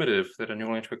particular primitive that a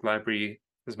neural network library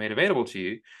has made available to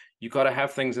you, you got to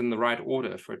have things in the right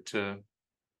order for it to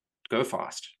go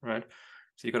fast, right?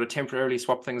 So you've got to temporarily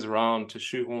swap things around to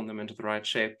shoehorn them into the right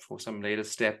shape for some later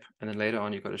step. And then later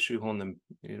on, you've got to shoehorn them,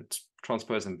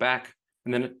 transpose them back.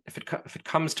 And then if it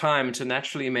comes time to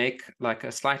naturally make like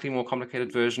a slightly more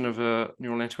complicated version of a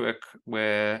neural network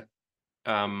where,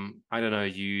 I don't know,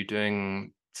 you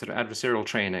doing sort of adversarial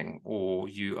training, or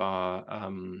you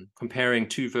are comparing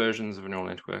two versions of a neural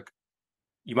network,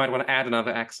 you might want to add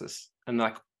another axis. And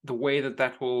like the way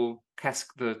that will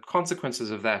the consequences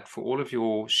of that for all of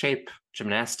your shape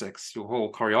gymnastics, your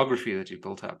whole choreography that you've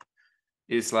built up,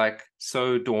 is like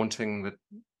so daunting that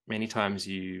many times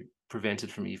you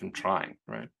prevented from even trying,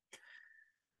 right?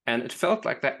 And it felt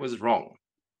like that was wrong,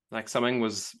 like something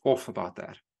was off about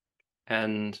that.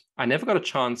 And I never got a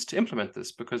chance to implement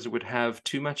this because it would have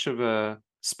too much of a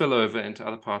spillover into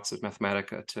other parts of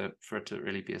Mathematica for it to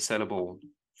really be a sellable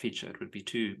feature. It would be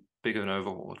too big of an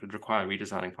overhaul. It would require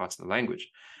redesigning parts of the language.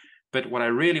 But what I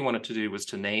really wanted to do was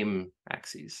to name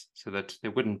axes so that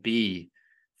there wouldn't be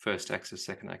first axis,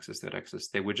 second axis, third axis.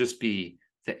 There would just be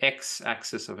the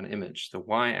x-axis of an image, the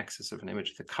y-axis of an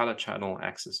image, the color channel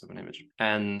axis of an image.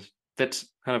 And that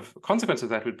kind of consequence of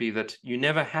that would be that you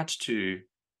never had to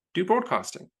do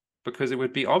broadcasting, because it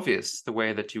would be obvious the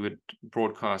way that you would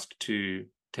broadcast two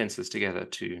tensors together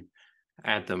to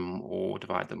add them or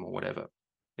divide them or whatever.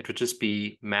 It would just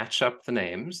be match up the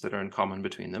names that are in common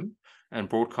between them and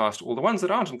broadcast all the ones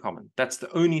that aren't in common. That's the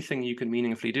only thing you can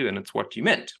meaningfully do, and it's what you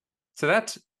meant. So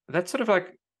that sort of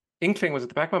like inkling was at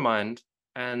the back of my mind,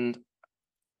 and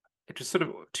it was sort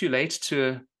of too late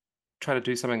to try to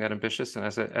do something that ambitious. And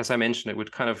as I mentioned, it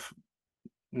would kind of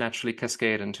naturally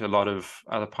cascade into a lot of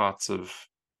other parts of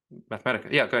Mathematica.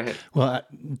 Yeah, go ahead. Well,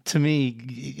 to me,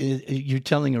 you're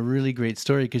telling a really great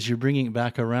story because you're bringing it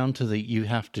back around to you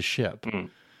have to ship.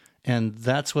 And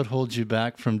that's what holds you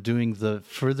back from doing the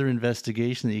further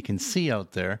investigation that you can see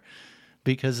out there.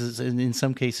 Because in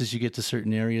some cases, you get to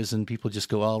certain areas and people just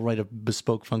go, I'll write a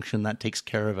bespoke function that takes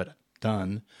care of it.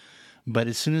 Done. But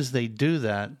as soon as they do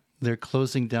that, they're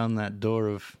closing down that door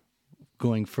of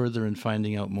going further and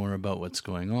finding out more about what's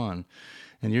going on.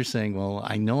 And you're saying, well,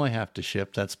 I know I have to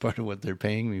ship. That's part of what they're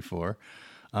paying me for.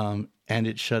 And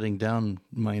it's shutting down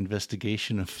my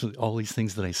investigation of all these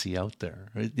things that I see out there.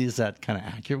 Is that kind of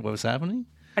accurate, what was happening?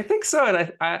 I think so.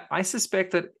 And I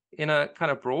suspect that in a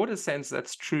kind of broader sense,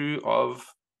 that's true of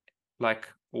like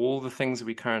all the things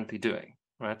we're currently doing,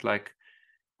 right? Like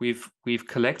we've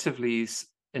collectively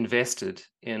invested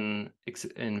in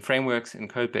frameworks, in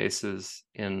code bases,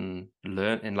 in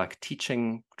like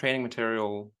teaching, training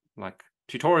material, like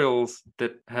tutorials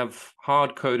that have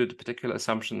hard-coded particular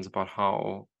assumptions about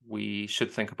how we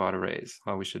should think about arrays,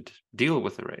 how we should deal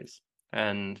with arrays.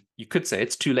 And you could say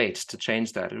it's too late to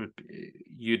change that.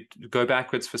 You'd go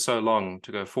backwards for so long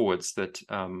to go forwards that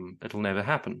it'll never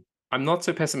happen. I'm not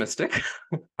so pessimistic.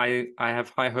 I have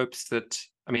high hopes that,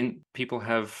 I mean, people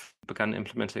have begun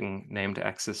implementing named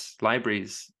axis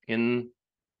libraries in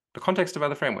the context of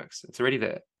other frameworks. It's already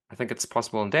there. I think it's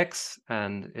possible in Dex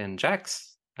and in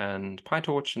JAX and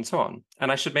PyTorch and so on. And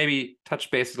I should maybe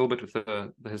touch base a little bit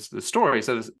with the story.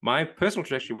 So my personal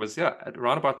trajectory was,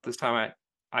 around about this time,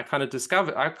 I kind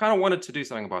of wanted to do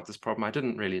something about this problem. I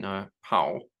didn't really know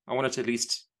how. I wanted to at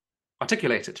least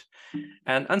articulate it.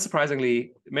 And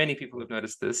unsurprisingly, many people have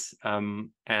noticed this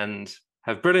and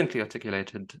have brilliantly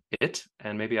articulated it.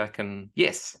 And maybe I can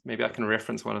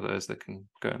reference one of those that can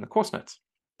go in the course notes.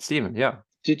 Stephen, yeah.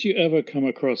 Did you ever come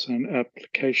across an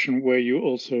application where you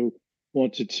also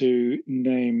wanted to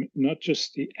name not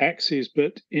just the axes,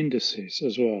 but indices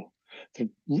as well?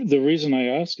 The reason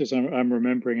I ask is I'm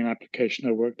remembering an application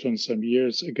I worked on some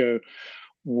years ago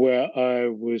where I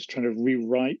was trying to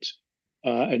rewrite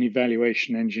an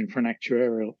evaluation engine for an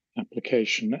actuarial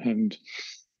application, and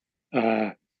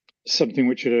something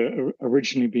which had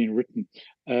originally been written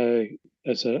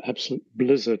as an absolute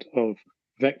blizzard of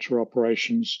vector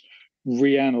operations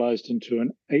reanalyzed into an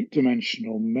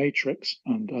 8-dimensional matrix.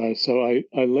 And so I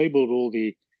labeled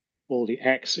all the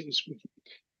axes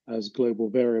as global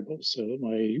variables, so that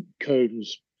my code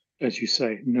was, as you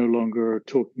say, no longer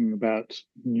talking about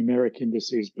numeric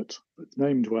indices, but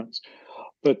named ones.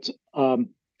 But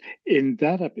In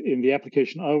the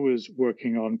application I was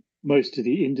working on, most of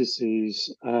the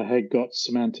indices had got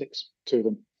semantics to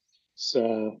them.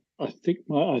 So I think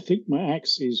my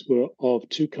axes were of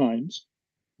two kinds.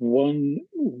 One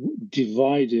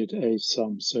divided a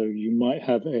sum, so you might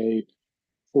have a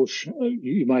portion.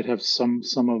 You might have some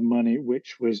sum of money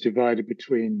which was divided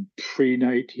between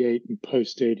pre-88 and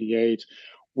post-88,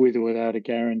 with or without a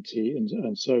guarantee,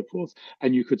 and so forth.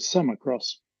 And you could sum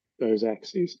across those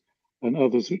axes, and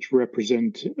others which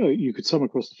represent. You could sum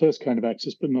across the first kind of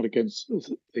axis, but not against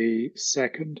the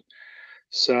second.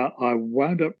 So I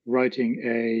wound up writing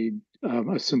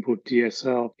a simple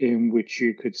DSL in which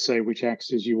you could say which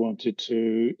axes you wanted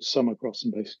to sum across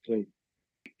and basically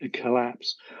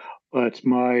collapse. But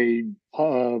my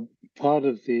part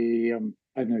of the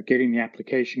I don't know, getting the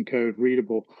application code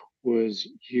readable was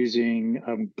using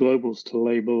globals to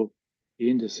label the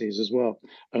indices as well.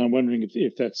 And I'm wondering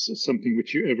if that's something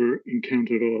which you ever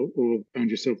encountered or found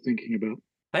yourself thinking about.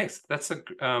 Thanks. That's a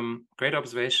great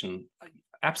observation.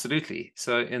 Absolutely.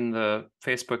 So in the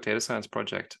Facebook data science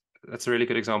project, that's a really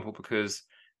good example because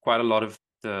quite a lot of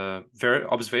the very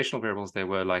observational variables there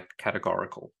were like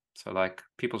categorical. So like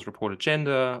people's reported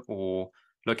gender or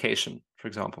location, for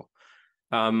example.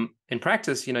 In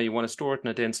practice, you want to store it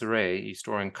in a dense array. You're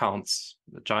storing counts,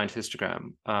 a giant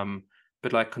histogram.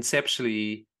 But like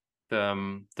conceptually,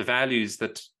 the values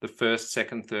that the first,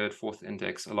 second, third, fourth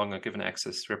index along a given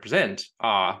axis represent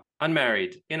are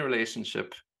unmarried, in a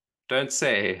relationship, don't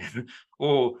say,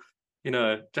 or,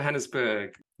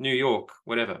 Johannesburg, New York,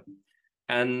 whatever.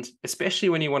 And especially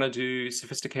when you want to do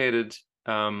sophisticated,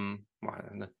 do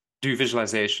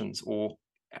visualizations or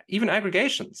even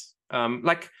aggregations.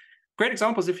 Like great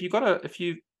examples,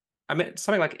 something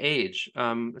like age,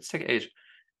 let's take age,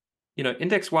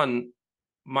 index 1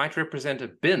 might represent a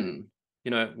bin,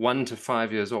 1 to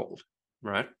 5 years old,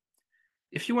 right?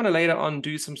 If you want to later on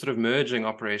do some sort of merging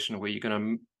operation where you're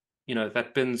going to,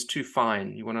 that bin's too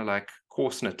fine, you want to like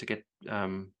coarsen it to get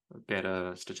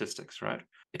better statistics, right?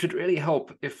 It would really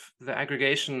help if the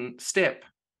aggregation step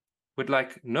would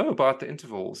like know about the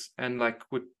intervals and like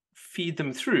would feed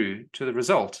them through to the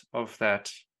result of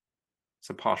that. It's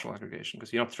a partial aggregation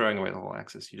because you're not throwing away the whole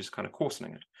axis, you're just kind of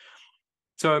coarsening it.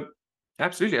 So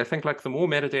absolutely, I think like the more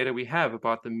metadata we have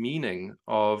about the meaning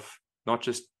of not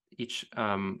just each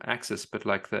axis, but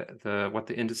like the what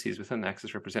the indices within the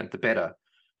axis represent, the better.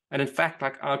 And in fact,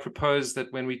 like I propose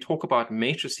that when we talk about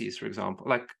matrices, for example,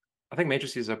 like I think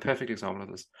matrices are a perfect example of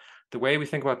this. The way we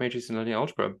think about matrices in linear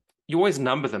algebra, you always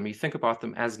number them, you think about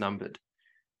them as numbered.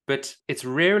 But it's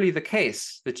rarely the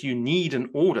case that you need an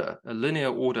order, a linear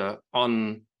order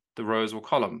on the rows or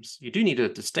columns. You do need to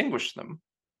distinguish them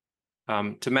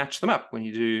to match them up when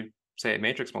you do, say, a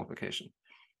matrix multiplication.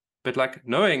 But like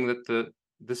knowing that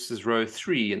this is row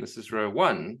 3 and this is row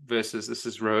 1 versus this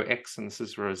is row X and this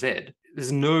is row Z,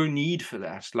 there's no need for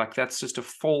that. Like that's just a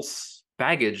false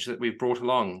baggage that we've brought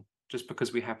along just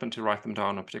because we happen to write them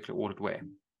down in a particular ordered way.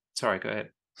 Sorry, go ahead.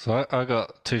 So I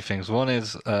got two things. One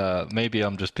is maybe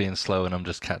I'm just being slow and I'm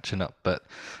just catching up, but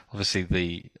obviously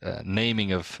the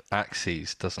naming of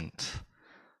axes doesn't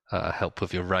help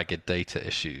with your ragged data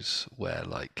issues where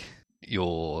like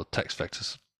your text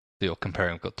vectors that you're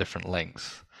comparing have got different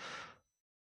lengths.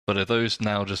 But are those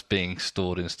now just being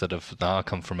stored instead of, now I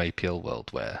come from APL world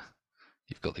where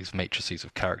you've got these matrices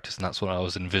of characters, and that's what I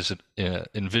was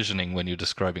envisioning when you're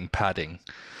describing padding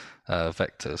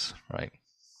vectors, right?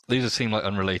 These seem like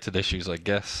unrelated issues, I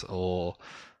guess, or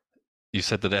you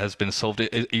said that it has been solved.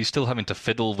 Are you still having to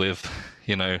fiddle with,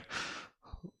 solving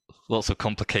lots of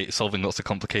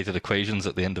complicated equations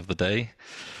at the end of the day,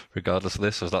 regardless of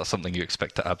this? Or is that something you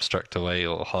expect to abstract away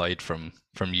or hide from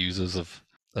users of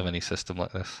any system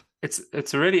like this?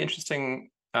 It's a really interesting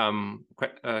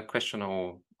question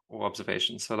or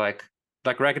observation. So like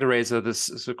ragged arrays are this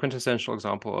is a quintessential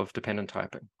example of dependent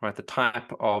typing, right? The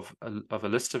type of a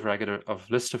list of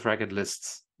ragged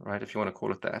lists, right? If you want to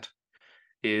call it that,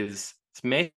 it's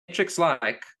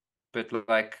matrix-like, but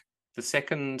like the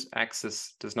second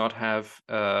axis does not have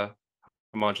a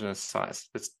homogeneous size.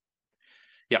 That's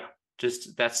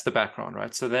the background,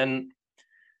 right? So then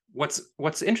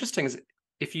what's interesting is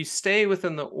if you stay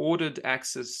within the ordered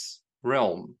axis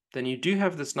realm, then you do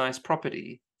have this nice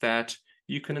property that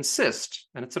you can insist,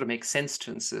 and it sort of makes sense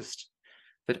to insist,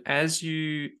 that as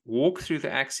you walk through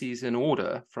the axes in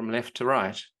order from left to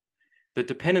right, the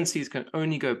dependencies can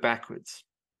only go backwards.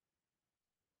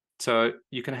 So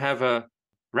you can have a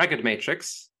ragged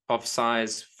matrix of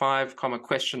size 5,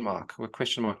 question mark, where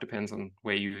question mark depends on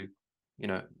where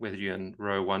whether you're in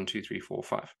row 1, 2, 3, 4,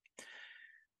 5.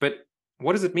 But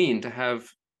what does it mean to have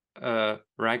a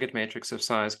ragged matrix of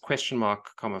size question mark,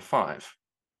 comma 5,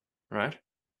 right?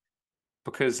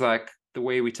 Because like the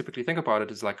way we typically think about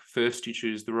it is like first you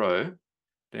choose the row,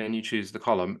 then you choose the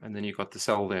column, and then you've got the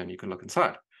cell there and you can look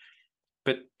inside.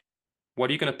 But what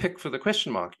are you going to pick for the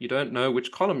question mark? You don't know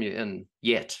which column you're in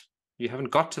yet. You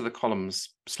haven't got to the columns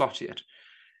slot yet.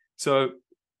 So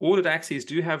ordered axes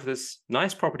do have this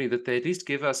nice property that they at least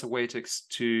give us a way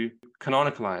to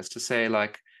canonicalize, to say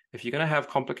like, if you're going to have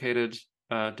complicated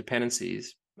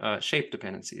dependencies, shape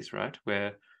dependencies, right?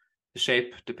 Where the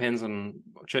shape depends on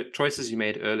choices you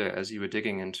made earlier as you were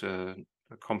digging into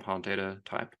a compound data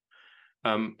type.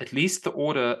 At least the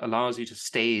order allows you to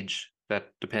stage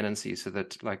that dependency so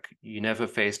that like you're never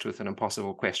faced with an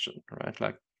impossible question, right?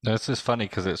 Like, no, it's just funny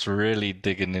because it's really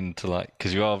digging into like,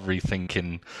 because you are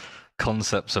rethinking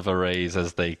concepts of arrays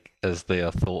as they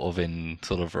are thought of in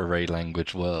sort of array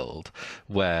language world,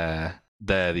 where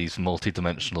they're these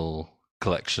multi-dimensional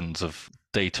collections of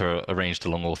data arranged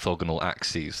along orthogonal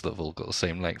axes that have all got the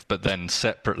same length. But then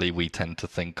separately, we tend to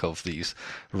think of these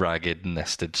ragged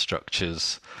nested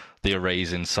structures, the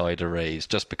arrays inside arrays,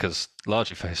 just because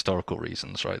largely for historical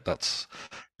reasons, right?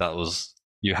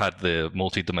 You had the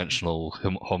multi-dimensional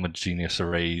homogeneous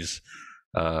arrays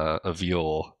of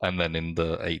yore, and then in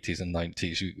the 80s and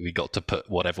 90s we got to put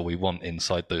whatever we want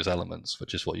inside those elements,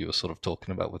 which is what you were sort of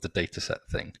talking about with the dataset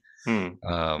thing.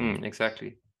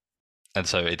 Exactly. And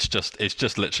so it's just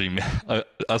literally,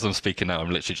 as I'm speaking now,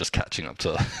 I'm literally just catching up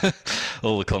to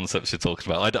all the concepts you're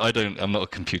talking about. I'm not a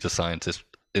computer scientist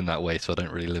in that way, so I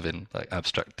don't really live in like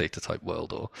abstract data type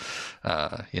world or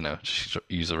just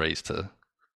use arrays to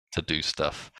do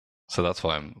stuff. So that's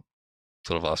why I'm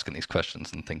sort of asking these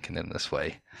questions and thinking in this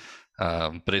way.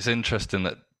 But it's interesting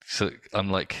that, so I'm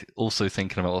like also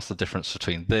thinking about what's the difference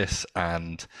between this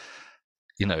and,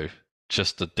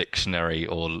 just a dictionary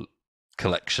or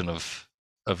collection of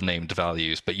named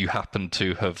values, but you happen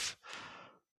to have,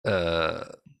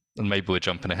 and maybe we're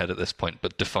jumping ahead at this point,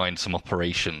 but defined some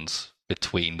operations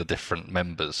between the different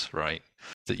members, right?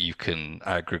 That you can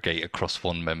aggregate across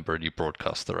one member and you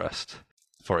broadcast the rest,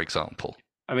 for example.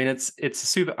 I mean, it's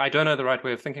super. I don't know the right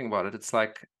way of thinking about it. It's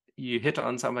like you hit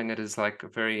on something that is like a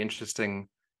very interesting,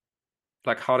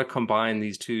 like how to combine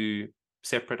these two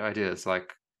separate ideas,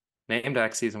 like named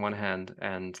axes on one hand,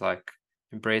 and like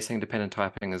embracing dependent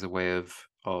typing as a way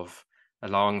of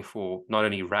allowing for not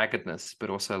only raggedness but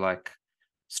also like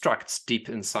structs deep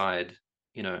inside,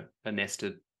 a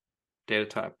nested data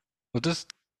type. Well,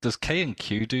 does K and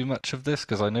Q do much of this?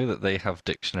 Because I know that they have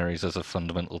dictionaries as a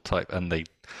fundamental type, and they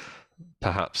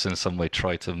perhaps in some way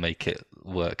try to make it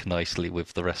work nicely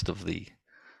with the rest of the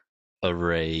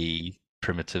array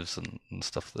primitives and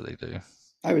stuff that they do.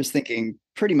 I was thinking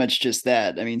pretty much just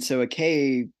that. I mean, so a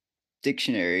K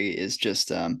dictionary is just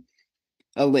a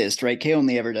list, right? K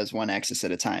only ever does one axis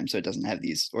at a time, so it doesn't have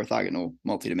these orthogonal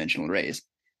multidimensional arrays.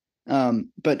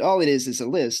 But all it is a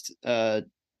list of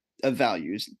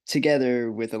values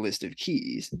together with a list of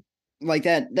keys. Like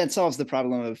that solves the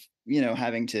problem of,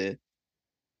 having to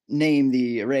name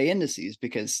the array indices,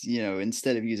 because,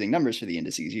 instead of using numbers for the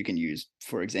indices, you can use,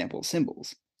 for example,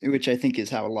 symbols, which I think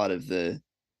is how a lot of the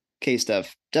K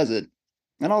stuff does it.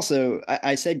 And also,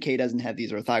 I said K doesn't have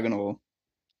these orthogonal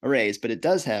arrays, but it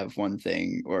does have one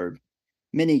thing, or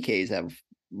many Ks have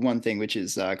one thing, which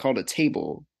is called a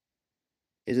table.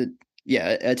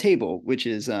 A table, which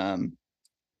is the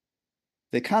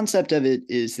concept of it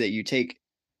is that you take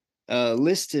a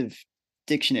list of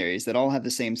dictionaries that all have the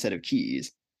same set of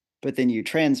keys, but then you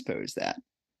transpose that.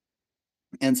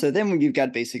 And so then you've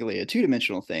got basically a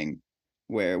two-dimensional thing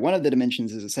where one of the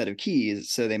dimensions is a set of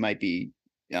keys, so they might be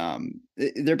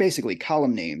they're basically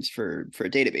column names for a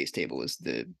database table is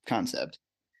the concept.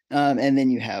 And then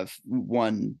you have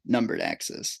one numbered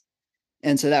axis.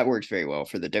 And so that works very well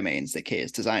for the domains that K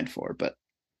is designed for. But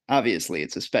obviously,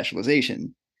 it's a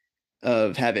specialization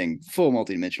of having full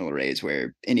multidimensional arrays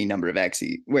where any number of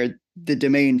axes, where the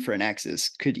domain for an axis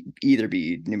could either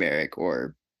be numeric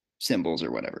or symbols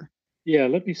or whatever. Yeah,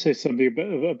 let me say something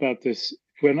about this.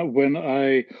 When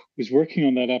I was working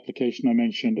on that application I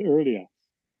mentioned earlier,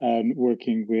 and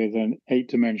working with an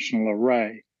 8-dimensional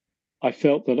array, I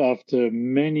felt that after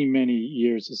many, many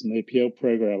years as an APL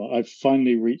programmer, I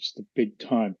finally reached the big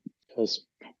time. Because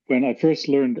when I first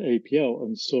learned APL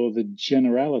and saw the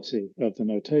generality of the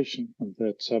notation, and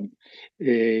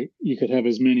that you could have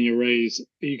as many arrays,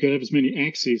 you could have as many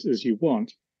axes as you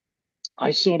want,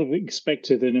 I sort of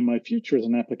expected that in my future as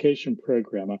an application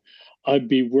programmer, I'd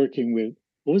be working with,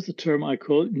 what was the term I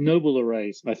called it? Noble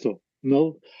arrays. I thought,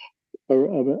 no,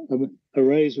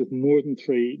 arrays with more than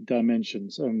 3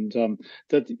 dimensions, and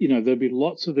that there'll be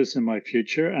lots of this in my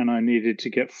future, and I needed to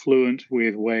get fluent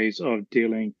with ways of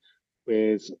dealing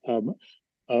with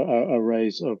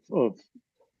arrays of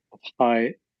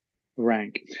high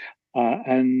rank,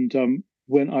 and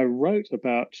when I wrote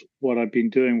about what I've been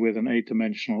doing with an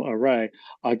 8-dimensional array,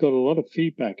 I got a lot of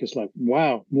feedback. It's like,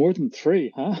 wow, more than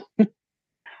 3, huh?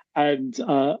 And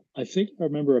I think I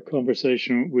remember a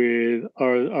conversation with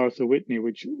Arthur Whitney,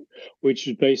 which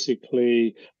is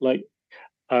basically like,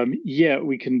 yeah,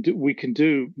 we can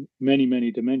do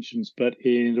many dimensions, but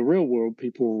in the real world,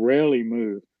 people rarely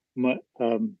move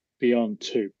beyond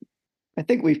 2. I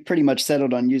think we've pretty much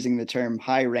settled on using the term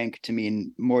high rank to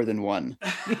mean more than 1.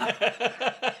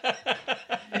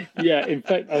 Yeah, in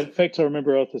fact, I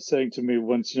remember Arthur saying to me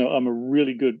once, I'm a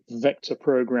really good vector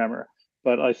programmer,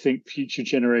 but I think future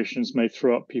generations may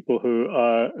throw up people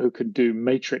who could do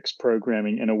matrix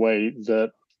programming in a way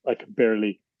that I could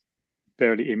barely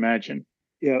imagine.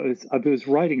 Yeah, I was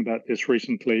writing about this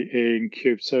recently in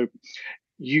Cube. So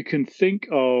you can think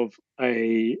of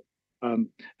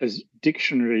as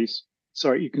dictionaries.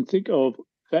 Sorry, you can think of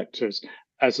vectors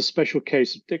as a special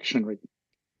case of dictionary,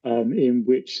 in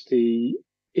which the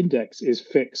index is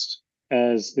fixed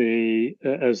as the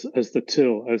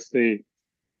till, as the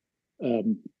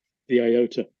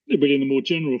iota. But in the more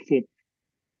general form,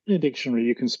 in a dictionary,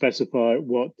 you can specify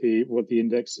what the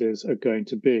indexes are going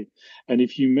to be, and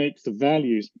if you make the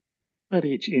values at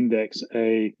each index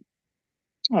a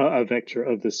vector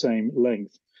of the same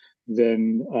length,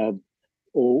 then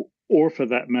or for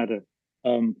that matter,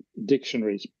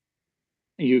 dictionaries,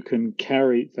 you can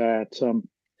carry that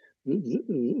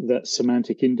that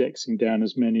semantic indexing down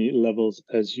as many levels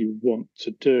as you want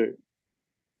to do.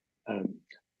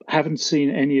 Haven't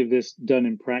seen any of this done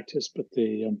in practice, but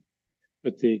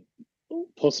the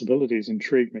possibilities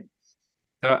intrigue me.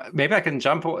 Maybe I can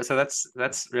jump. So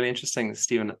that's really interesting,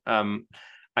 Stephen.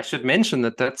 I should mention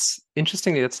that's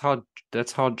interestingly that's how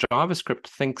JavaScript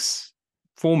thinks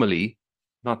formally,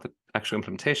 not the actual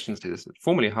implementations do this.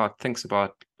 Formally, how it thinks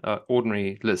about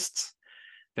ordinary lists.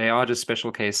 They are just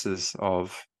special cases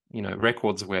of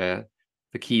records where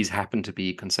the keys happen to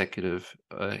be consecutive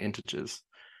integers.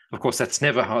 Of course, that's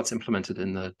never how it's implemented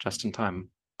in the just-in-time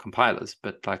compilers,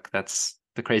 but that's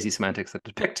the crazy semantics that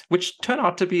depict, which turn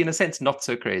out to be, in a sense, not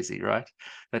so crazy, right?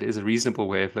 That is a reasonable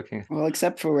way of looking. Well,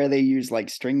 except for where they use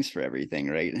strings for everything,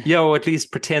 right? Yeah, or at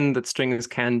least pretend that strings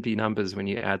can be numbers when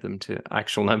you add them to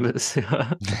actual numbers.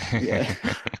 Yeah.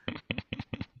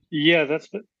 Yeah, that's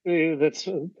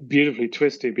beautifully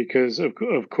twisted, because of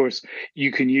course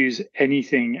you can use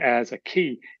anything as a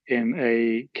key in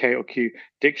a K or Q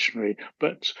dictionary,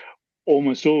 but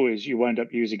almost always you wind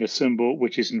up using a symbol,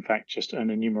 which is in fact just an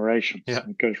enumeration. Yeah.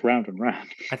 So it goes round and round.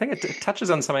 I think it touches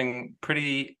on something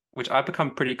which I've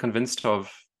become pretty convinced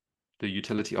of the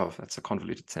utility of. That's a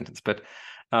convoluted sentence, but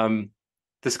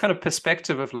this kind of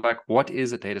perspective of what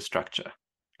is a data structure?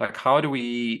 How do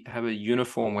we have a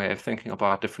uniform way of thinking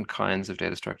about different kinds of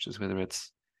data structures, whether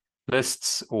it's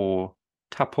lists or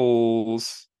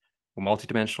tuples or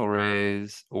multidimensional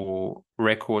arrays or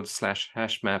records /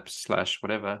 hash maps /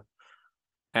 whatever.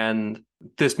 And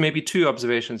there's maybe 2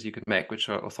 observations you could make, which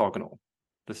are orthogonal.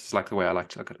 This is the way I like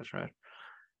to look at it, right?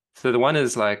 So the one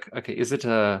is okay, is it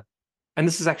and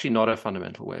this is actually not a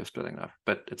fundamental way of splitting up,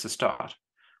 but it's a start.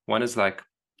 One is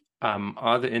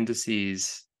are the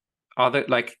indices, are they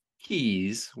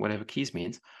keys, whatever keys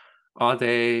means, are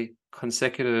they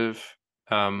consecutive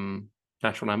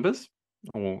natural numbers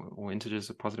or integers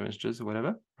or positive integers or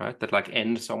whatever, right? That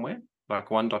end somewhere,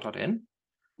 1 ...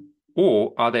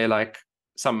 or are they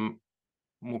some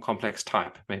more complex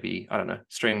type, maybe, I don't know,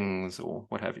 strings or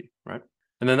what have you, right?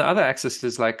 And then the other axis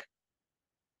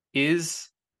is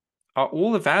are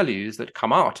all the values that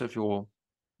come out of your,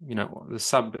 the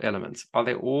sub elements, are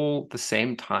they all the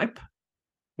same type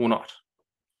or not?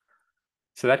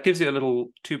 So that gives you a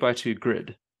little 2x2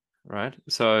 grid, right?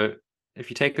 So if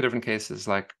you take the different cases,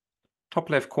 top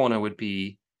left corner would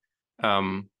be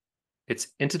it's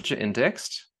integer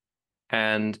indexed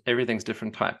and everything's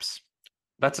different types.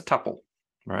 That's a tuple,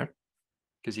 right?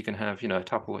 Because you can have, a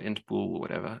tuple, int, bool, or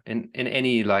whatever in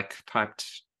any typed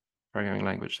programming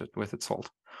language that worth its salt.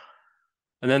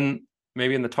 And then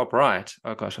maybe in the top right,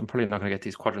 oh gosh, I'm probably not going to get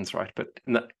these quadrants right, but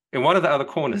in one of the other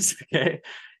corners, okay,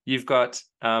 you've got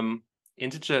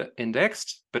integer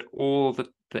indexed, but all the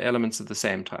elements of the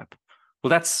same type. Well,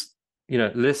 that's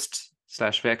list /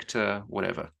 vector,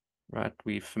 whatever, right?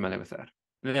 We're familiar with that.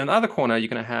 And then in the other corner, you're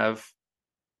going to have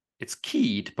it's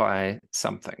keyed by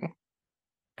something,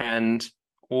 and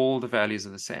all the values are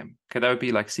the same. Okay, that would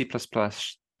be C++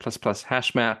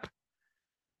 hash map,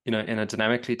 in a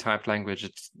dynamically typed language,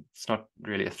 it's not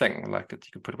really a thing. Like,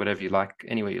 you can put whatever you like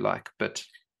anywhere you like, but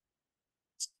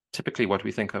it's typically what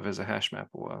we think of as a hash map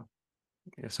or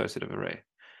an associative array.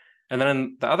 And then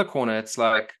in the other corner, it's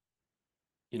like,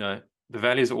 the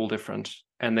values are all different,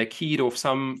 and they're keyed off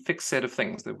some fixed set of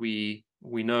things that we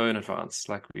know in advance.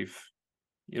 Like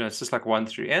it's just like 1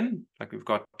 through n. Like we've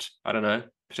got, I don't know,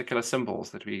 particular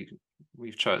symbols that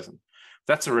we've chosen.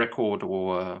 That's a record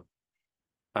or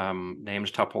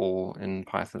named tuple in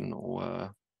Python,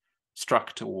 or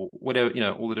struct, or whatever,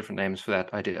 all the different names for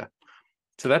that idea.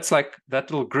 So that's like, that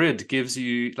little grid gives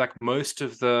you like most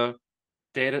of the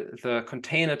data, the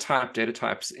container type data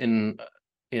types in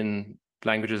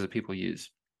languages that people use.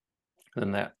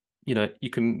 And that, you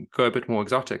can go a bit more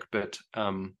exotic, but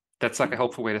that's like a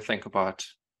helpful way to think about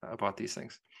these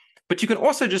things. But you can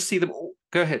also just see them all.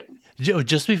 Go ahead, Joe.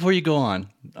 Just before you go on,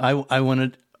 I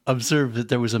want to observe that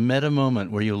there was a meta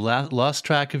moment where you lost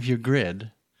track of your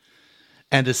grid,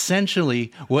 and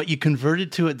essentially what you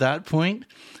converted to at that point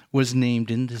was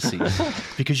named indices,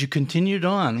 because you continued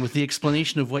on with the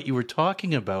explanation of what you were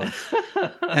talking about,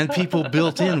 and people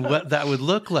built in what that would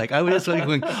look like. I was like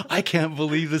going, I can't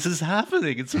believe this is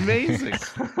happening. It's amazing.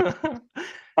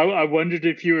 I wondered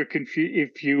if you were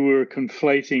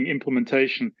conflating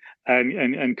implementation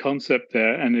and concept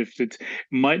there, and if it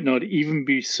might not even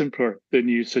be simpler than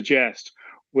you suggest,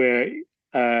 where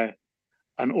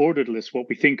an ordered list, what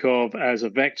we think of as a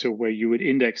vector, where you would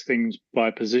index things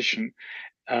by position,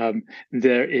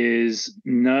 there is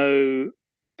no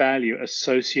value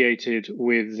associated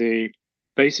with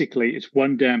basically it's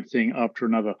one damn thing after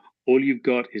another. All you've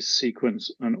got is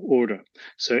sequence and order.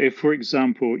 So if, for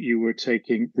example, you were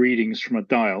taking readings from a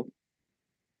dial,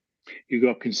 you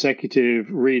got consecutive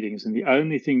readings, and the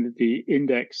only thing that the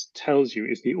index tells you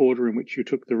is the order in which you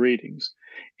took the readings.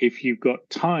 If you've got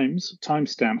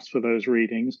timestamps for those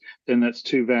readings, then that's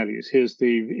two values. Here's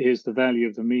the value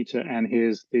of the meter, and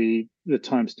here's the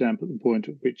timestamp at the point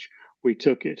at which we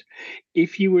took it.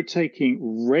 If you were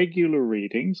taking regular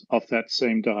readings off that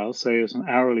same dial, say as an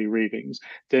hourly readings,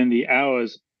 then the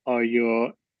hours are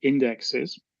your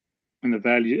indexes, and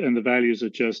the values are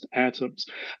just atoms.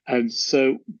 And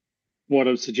so what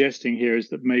I'm suggesting here is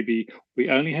that maybe we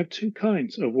only have two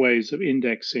kinds of ways of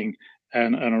indexing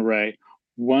an array.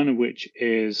 One of which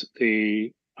is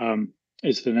the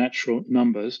natural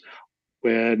numbers,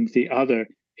 where the other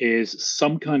is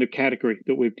some kind of category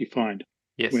that we've defined.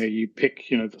 Yes. Where you pick,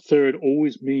 the third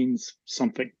always means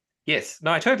something. Yes.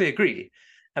 No, I totally agree.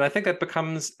 And I think that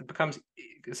becomes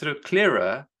sort of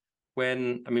clearer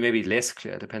when, maybe less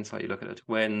clear, depends how you look at it,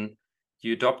 when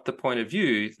you adopt the point of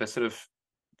view, the sort of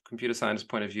computer science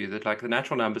point of view, that like the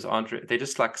natural numbers aren't, they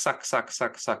just like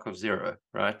suck of zero,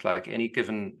 right? Like any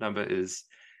given number is,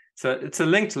 so it's a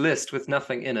linked list with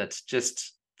nothing in it,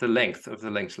 just the length of the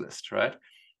linked list, right?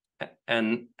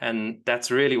 And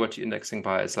that's really what you're indexing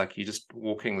by, is like you're just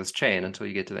walking this chain until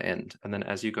you get to the end, and then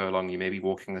as you go along, you may be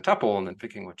walking the tuple and then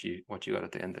picking what you got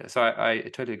at the end there. So I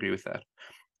totally agree with that.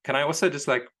 Can I also just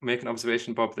like make an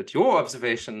observation, Bob, that your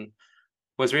observation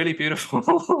was really beautiful?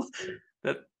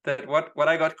 that what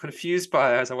I got confused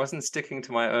by is I wasn't sticking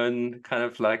to my own kind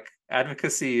of like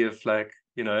advocacy of like,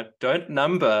 don't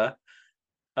number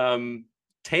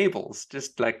tables,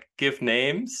 just like give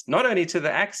names, not only to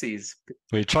the axes.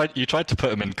 Well, you tried to put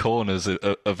them in corners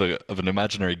of an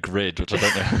imaginary grid, which I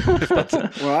don't know if that's...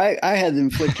 Well, I had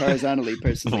them flipped horizontally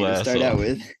personally to start out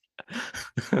with.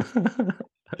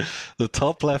 The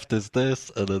top left is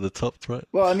this, and then the top right.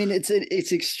 Well,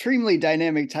 it's extremely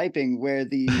dynamic typing, where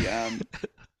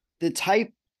the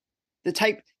type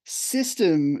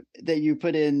system that you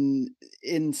put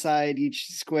inside each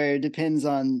square depends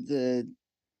on the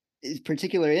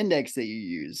particular index that you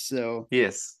use. So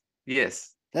yes,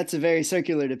 that's a very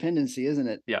circular dependency, isn't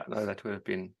it? Yeah, no, that would have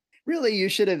been. Really, you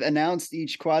should have announced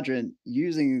each quadrant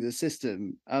using the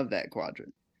system of that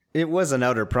quadrant. It was an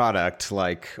outer product,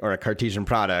 or a Cartesian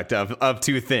product of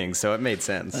two things, so it made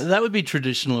sense. That would be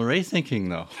traditional array thinking,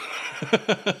 though.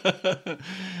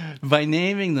 By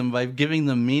naming them, by giving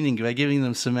them meaning, by giving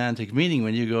them semantic meaning,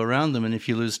 when you go around them, and if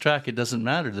you lose track, it doesn't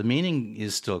matter. The meaning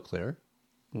is still clear.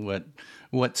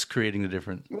 What's creating the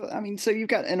difference? Well, so you've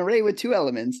got an array with two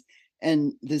elements,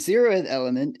 and the 0th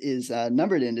element is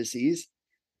numbered indices,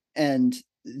 and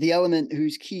the element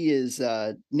whose key is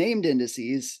named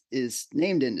indices is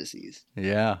named indices.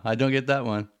 Yeah, I don't get that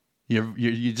one.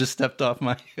 You just stepped off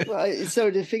my... Well, so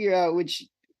to figure out which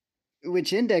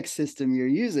index system you're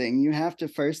using, you have to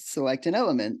first select an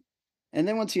element, and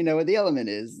then once you know what the element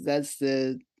is, that's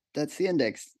the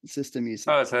index system you see.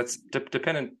 Oh, so that's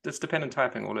dependent. It's dependent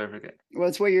typing all over again. Well,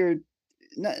 it's where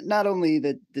not only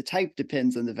the type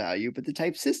depends on the value, but the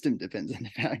type system depends on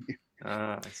the value.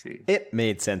 I see. It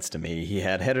made sense to me. He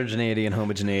had heterogeneity and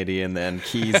homogeneity, and then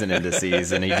keys and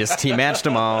indices, and he matched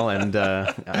them all. And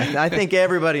I think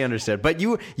everybody understood. But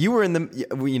you were in the,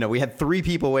 we had three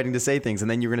people waiting to say things,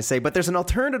 and then you were going to say, but there's an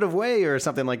alternative way or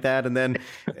something like that. And then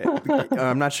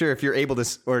I'm not sure if you're able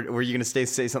to, or were you going to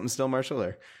say something still, Marshall?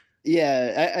 Or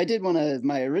yeah, I did want to.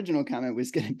 My original comment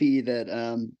was going to be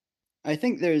that I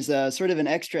think there's sort of an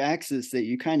extra axis that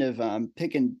you kind of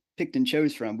picked and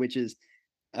chose from, which is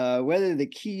whether the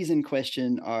keys in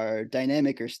question are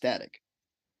dynamic or static.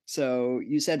 So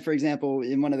you said, for example,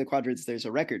 in one of the quadrants, there's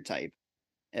a record type.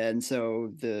 And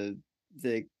so the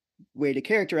way to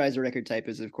characterize a record type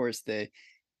is, of course, the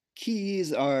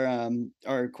keys are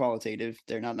qualitative.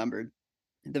 They're not numbered.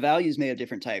 The values may have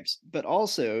different types, but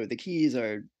also the keys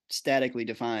are statically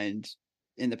defined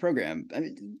in the program. I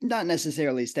mean, not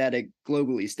necessarily static,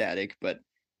 globally static, but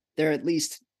they're at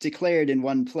least declared in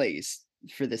one place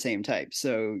for the same type.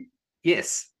 So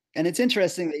yes, and it's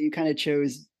interesting that you kind of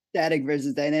chose static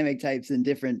versus dynamic types in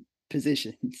different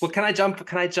positions. Well, can I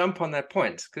jump on that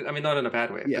point? I mean, not in a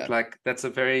bad way, Yeah. but like that's a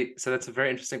very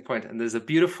interesting point, and there's a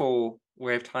beautiful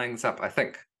way of tying this up, I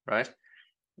think, right?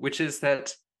 Which is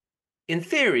that in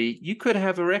theory you could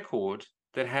have a record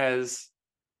that has,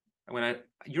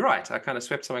 you're right, I kind of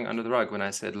swept something under the rug when I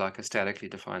said like a statically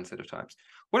defined set of types.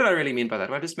 What did I really mean by that?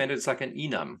 Well, I just meant it's like an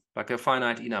enum, like a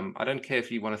finite enum. I don't care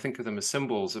if you want to think of them as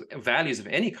symbols of values of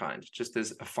any kind, just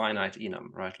as a finite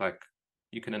enum, right? Like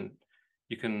you can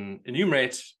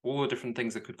enumerate all the different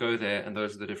things that could go there, and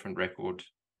those are the different record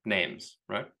names,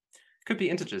 right? Could be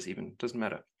integers even, doesn't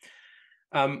matter.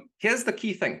 Here's the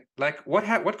key thing. Like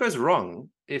what goes wrong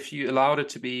if you allowed it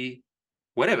to be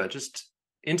whatever, just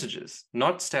integers,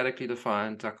 not statically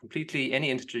defined, like completely any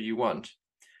integer you want?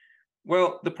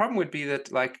 Well, the problem would be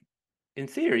that, like, in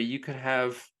theory, you could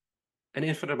have an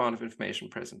infinite amount of information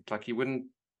present. Like you wouldn't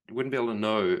be able to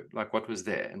know like what was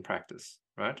there in practice,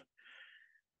 right?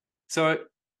 So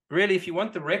really, if you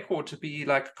want the record to be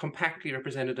like compactly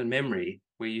represented in memory,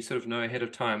 where you sort of know ahead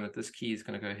of time that this key is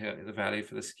going to go here, the value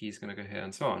for this key is going to go here,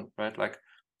 and so on, right? Like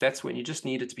that's when you just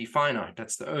need it to be finite.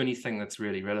 That's the only thing that's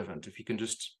really relevant. If you can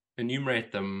just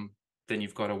enumerate them, then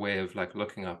you've got a way of like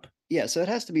looking up. Yeah, so it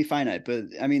has to be finite, but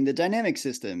I mean the dynamic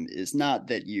system is not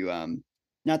that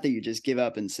you just give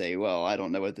up and say, well, I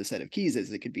don't know what the set of keys is,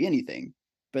 it could be anything,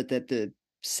 but that the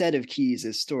set of keys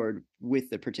is stored with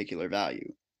the particular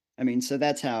value. I mean, so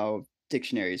that's how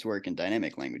dictionaries work in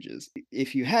dynamic languages.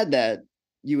 If you had that,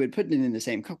 you would put it in the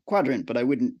same quadrant, but I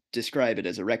wouldn't describe it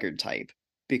as a record type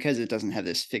because it doesn't have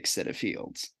this fixed set of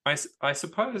fields. I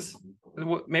suppose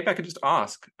maybe I could just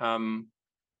ask,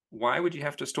 why would you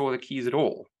have to store the keys at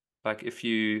all? Like if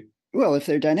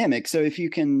they're dynamic. So if you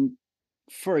can,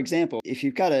 for example, if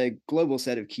you've got a global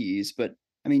set of keys, but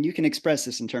I mean, you can express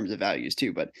this in terms of values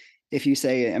too, but if you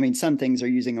say, I mean, some things are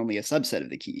using only a subset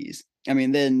of the keys, I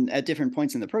mean, then at different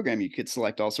points in the program, you could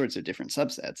select all sorts of different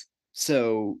subsets.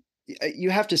 So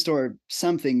you have to store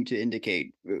something to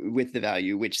indicate with the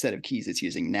value which set of keys it's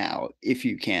using now if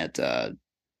you can't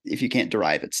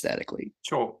derive it statically.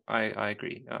 Sure, I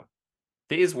agree. Yeah.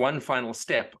 There is one final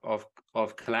step of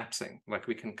collapsing. Like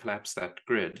we can collapse that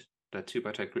grid, that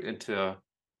 2x2 grid, into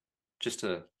just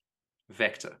a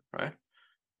vector, right?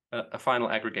 A final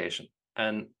aggregation.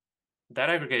 And that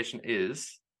aggregation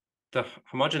is the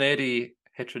homogeneity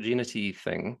heterogeneity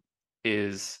thing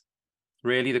is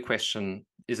really the question,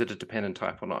 is it a dependent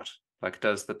type or not? Like,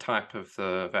 does the type of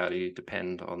the value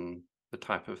depend on the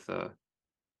type of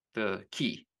the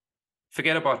key?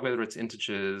 Forget about whether it's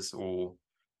integers or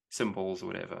symbols or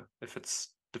whatever. If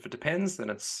it depends, then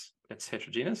it's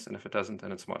heterogeneous, and if it doesn't,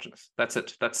 then it's homogeneous. That's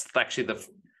it. That's actually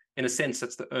in a sense,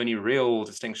 that's the only real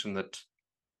distinction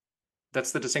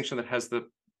that's the distinction that has the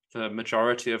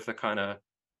majority of the kind of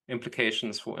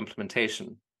implications for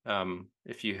implementation.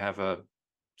 If you have a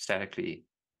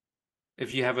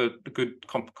good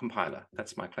compiler,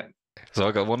 that's my claim. So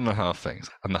I got 1.5 things,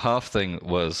 and the half thing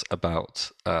was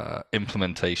about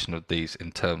implementation of these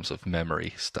in terms of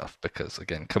memory stuff, because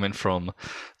again, coming from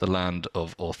the land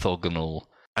of orthogonal,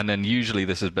 and then usually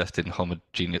this is best in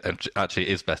homogeneous, actually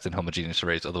it is best in homogeneous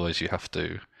arrays, otherwise you have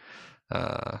to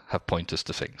have pointers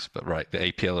to things. But right, the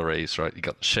APL arrays, right, you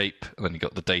got the shape, and then you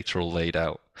got the data all laid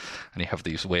out, and you have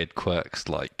these weird quirks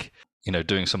like,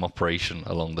 doing some operation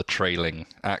along the trailing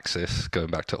axis, going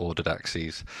back to ordered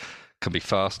axes, can be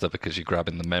faster because you're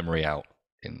grabbing the memory out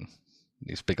in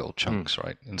these big old chunks,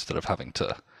 right? Instead of having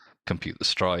to compute the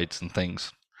strides and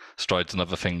things. Strides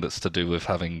another thing that's to do with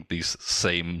having these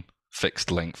same fixed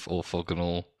length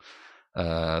orthogonal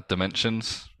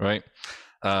dimensions, right?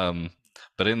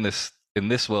 But in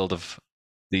this world of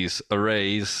these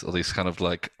arrays, or these kind of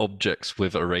like objects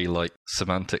with array-like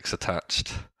semantics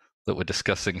attached that we're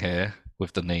discussing here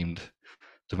with the named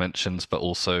dimensions, but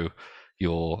also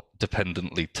your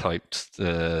dependently typed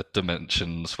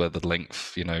dimensions where the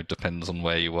length, depends on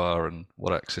where you are and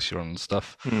what axis you're on and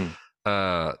stuff.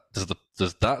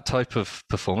 Does that type of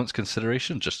performance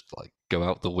consideration just like go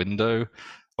out the window,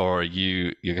 or are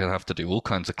you're going to have to do all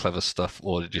kinds of clever stuff,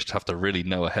 or you just have to really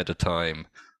know ahead of time?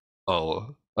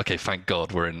 Oh, okay, thank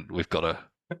God we've got a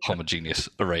homogeneous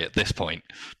array at this point,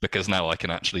 because now I can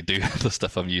actually do the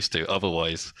stuff I'm used to.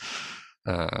 Otherwise,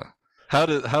 how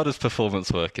does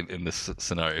performance work in this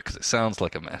scenario? Because it sounds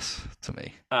like a mess to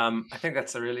me. I think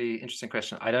that's a really interesting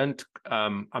question.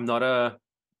 I'm not a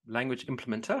language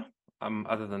implementer,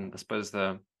 other than I suppose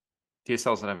the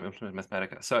DSLs that I've implemented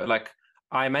Mathematica. So like,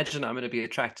 I imagine I'm going to be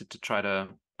attracted to try to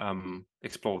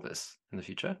explore this in the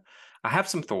future. I have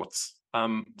some thoughts.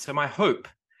 So my hope,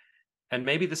 and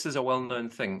maybe this is a well-known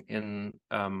thing in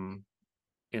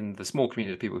the small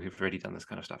community of people who've already done this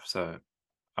kind of stuff, so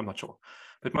I'm not sure.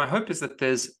 But my hope is that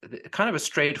there's kind of a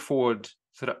straightforward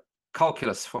sort of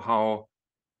calculus for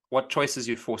what choices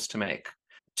you're forced to make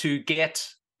to get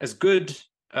as good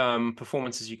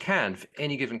performance as you can for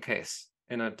any given case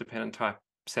in a dependent type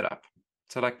setup.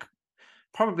 So like,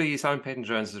 probably Simon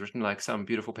Peyton-Jones has written like some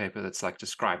beautiful paper that's like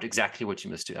described exactly what you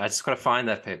must do. I just got to find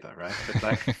that paper, right? But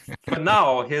like, for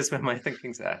now, here's where my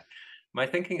thinking's at. My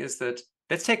thinking is that,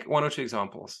 let's take one or two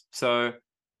examples. So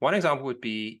one example would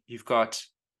be, you've got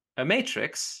a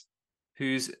matrix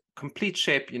whose complete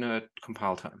shape, at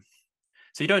compile time.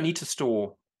 So you don't need to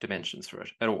store dimensions for it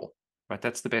at all, right?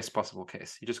 That's the best possible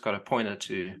case. You just got a pointer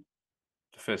to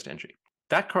the first entry.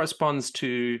 That corresponds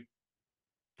to,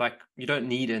 like, you don't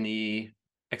need any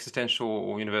existential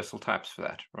or universal types for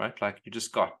that, right? Like, you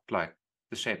just got like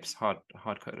the shapes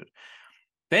hard-coded.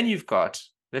 Then you've got,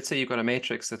 let's say you've got a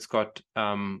matrix that's got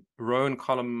row and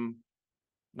column,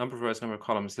 number of rows, number of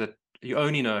columns that you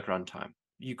only know at runtime.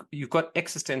 You've got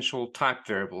existential type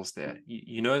variables there.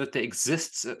 You know that there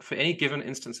exists, for any given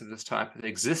instance of this type, there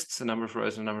exists a number of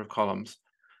rows and a number of columns.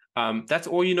 That's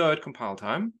all you know at compile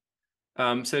time.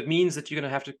 So it means that you're going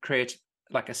to have to create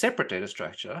like a separate data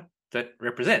structure that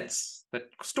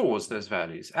stores those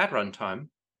values at runtime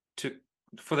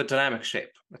for the dynamic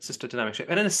shape. It's just a dynamic shape.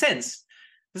 And in a sense,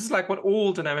 this is like what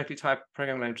all dynamically typed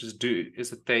programming languages do, is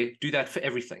that they do that for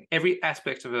everything. Every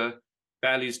aspect of a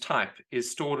values type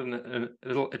is stored in a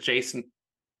little adjacent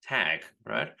tag,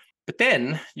 right? But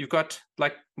then you've got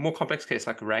like a more complex case,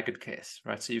 like a ragged case,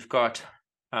 right? So you've got,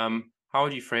 how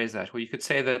would you phrase that? Well, you could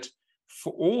say that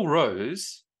for all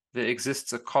rows, there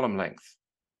exists a column length.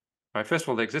 Right, first of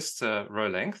all, there exists a row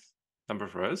length, number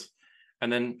of rows, and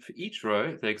then for each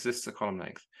row, there exists a column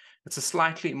length. It's a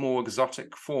slightly more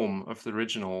exotic form of the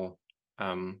original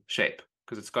shape,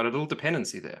 because it's got a little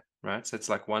dependency there, right? So it's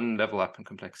like one level up in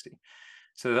complexity.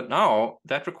 So that now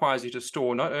that requires you to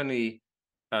store not only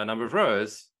a number of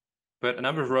rows, but a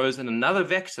number of rows in another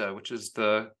vector, which is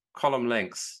the column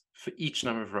lengths for each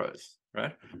number of rows,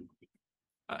 right?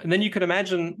 And then you could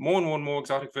imagine more and more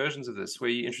exotic versions of this, where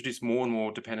you introduce more and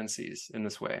more dependencies in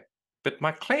this way. But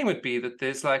my claim would be that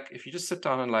there's like, if you just sit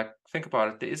down and like think about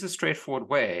it, there is a straightforward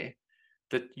way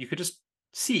that you could just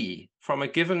see from a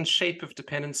given shape of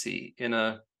dependency in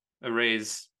a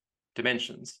array's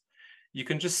dimensions. You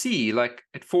can just see, like,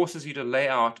 it forces you to lay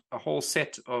out a whole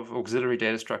set of auxiliary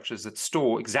data structures that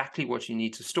store exactly what you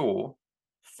need to store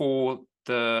for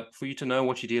you to know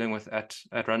what you're dealing with at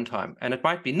runtime. And it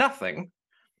might be nothing,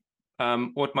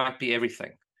 or it might be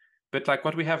everything. But like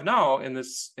what we have now in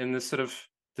this sort of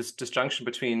this disjunction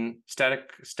between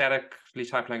statically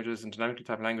typed languages and dynamically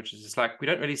typed languages is like, we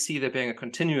don't really see there being a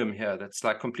continuum here that's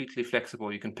like completely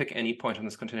flexible. You can pick any point on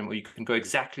this continuum, or you can go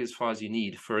exactly as far as you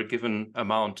need for a given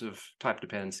amount of type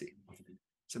dependency.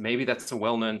 So maybe that's a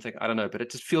well-known thing. I don't know, but it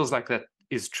just feels like that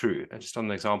is true. Just on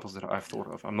the examples that I've thought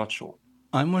of, I'm not sure.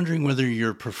 I'm wondering whether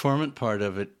your performant part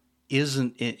of it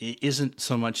isn't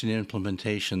so much an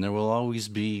implementation. There will always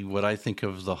be what I think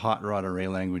of the hot rod array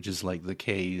languages like the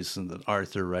Ks and that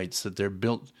Arthur writes, that they're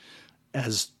built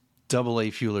as AA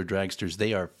Fuller dragsters.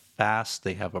 They are fast,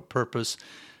 they have a purpose,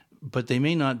 but they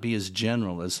may not be as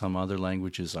general as some other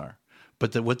languages are.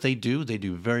 But what they do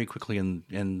very quickly,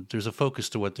 and there's a focus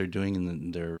to what they're doing,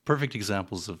 and they're perfect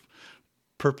examples of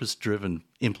purpose-driven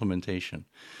implementation.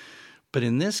 But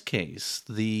in this case,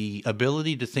 the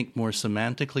ability to think more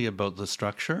semantically about the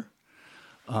structure,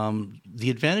 the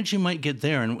advantage you might get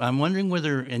there, and I'm wondering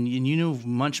whether, and you know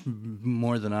much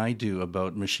more than I do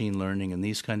about machine learning and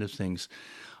these kind of things,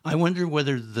 I wonder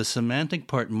whether the semantic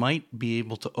part might be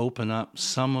able to open up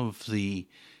some of the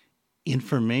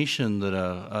information that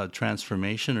a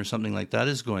transformation or something like that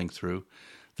is going through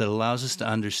that allows us to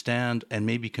understand and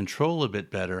maybe control a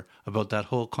bit better about that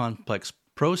whole complex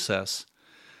process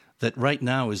that right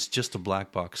now is just a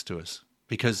black box to us,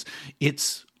 because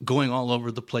it's going all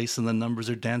over the place and the numbers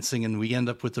are dancing and we end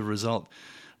up with the result.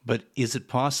 But is it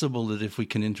possible that if we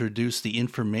can introduce the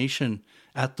information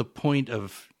at the point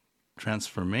of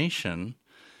transformation,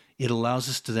 it allows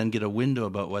us to then get a window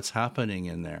about what's happening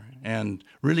in there? And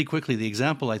really quickly, the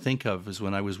example I think of is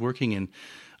when I was working in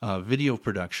video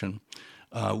production.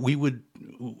 We would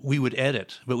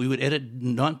edit, but we would edit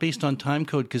not based on time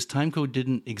code, because time code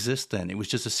didn't exist then. It was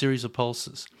just a series of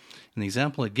pulses. And the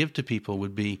example I'd give to people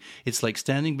would be, it's like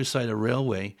standing beside a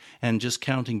railway and just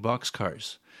counting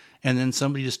boxcars. And then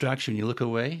somebody distracts you and you look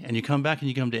away and you come back and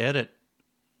you come to edit.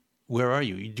 Where are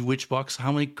you? You do which box?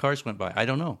 How many cars went by? I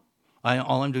don't know.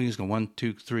 All I'm doing is go 1,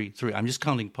 2, 3, 3. I'm just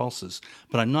counting pulses,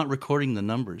 but I'm not recording the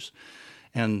numbers.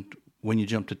 And when you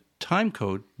jump to time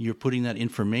code, you're putting that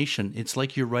information. It's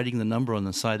like you're writing the number on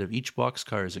the side of each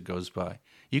boxcar as it goes by.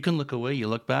 You can look away, you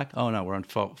look back. Oh no, we're on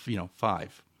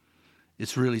 5.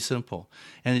 It's really simple,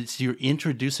 and you're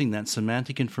introducing that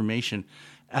semantic information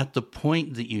at the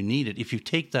point that you need it. If you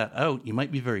take that out, you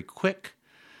might be very quick,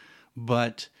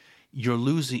 but you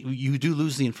do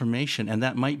lose the information, and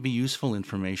that might be useful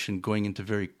information going into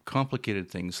very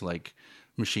complicated things like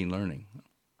machine learning.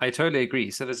 I totally agree.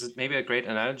 So this is maybe a great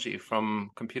analogy from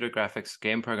computer graphics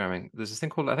game programming. There's this thing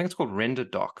called, I think it's called render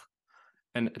doc,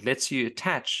 and it lets you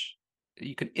attach,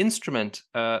 you can instrument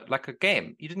like a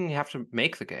game. You didn't have to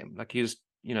make the game. Like you just,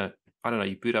 I don't know,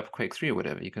 you boot up Quake 3 or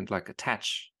whatever, you can like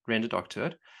attach render doc to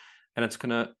it, and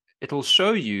it'll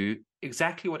show you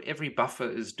exactly what every buffer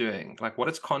is doing, like what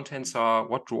its contents are,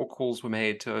 what draw calls were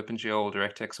made to OpenGL or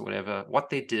DirectX or whatever, what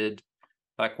they did,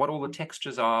 like what all the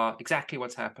textures are, exactly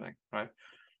what's happening, right?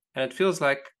 And it feels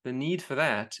like the need for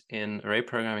that in array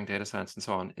programming, data science, and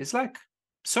so on is like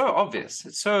so obvious.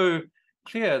 It's so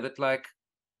clear that like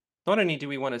not only do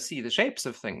we want to see the shapes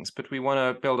of things, but we want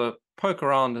to be able to poke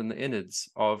around in the innards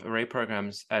of array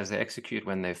programs as they execute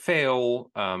when they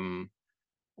fail,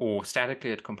 or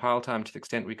statically at compile time to the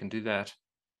extent we can do that.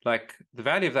 Like the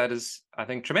value of that is, I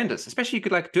think, tremendous. Especially you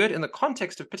could like do it in the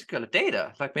context of particular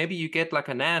data. Like maybe you get like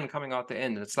a NaN coming out the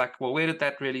end, and it's like, well, where did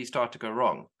that really start to go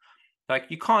wrong? Like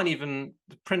you can't even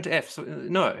print F. So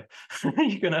no,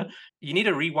 you need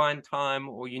a rewind time,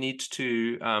 or you need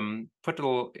to put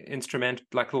little instrument,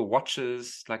 like little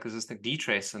watches, like there's this thing,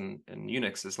 dtrace in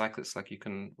Unix is like this, like you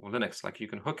can, or Linux, like you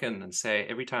can hook in and say,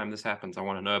 every time this happens, I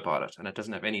want to know about it. And it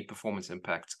doesn't have any performance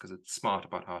impacts because it's smart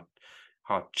about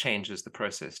how it changes the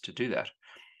process to do that.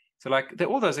 So like there are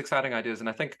all those exciting ideas. And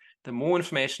I think the more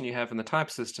information you have in the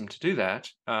type system to do that,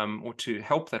 or to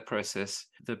help that process,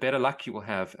 the better luck you will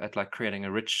have at like creating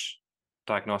a rich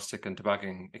diagnostic and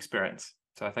debugging experience.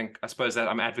 So I suppose that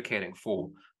I'm advocating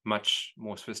for much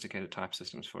more sophisticated type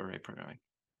systems for array programming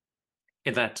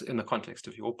in the context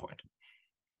of your point.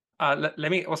 Let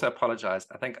me also apologize.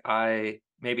 I think I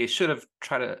maybe should have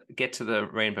tried to get to the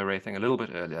rainbow array thing a little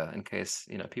bit earlier in case,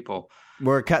 people...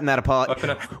 We're cutting that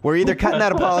apology. We're either cutting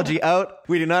that apology out.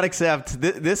 We do not accept.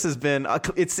 This has been,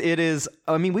 it is,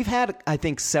 I mean, we've had, I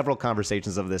think, several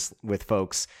conversations of this with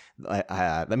folks.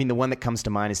 I mean, the one that comes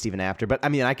to mind is Stephen Apter, but I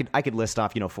mean, I could list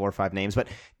off, 4 or 5 names, but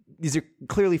these are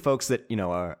clearly folks that,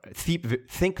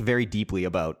 think very deeply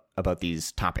about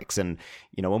these topics. And,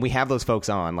 when we have those folks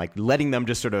on, like letting them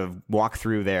just sort of walk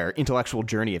through their intellectual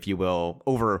journey, if you will,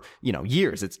 over,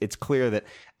 years, it's clear that,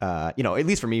 at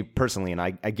least for me personally, and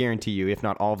I guarantee you, if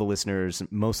not all the listeners,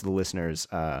 most of the listeners,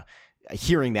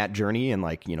 hearing that journey and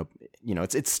like,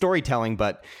 it's storytelling,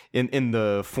 but in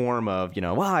the form of,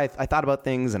 I thought about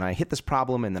things and I hit this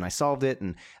problem and then I solved it.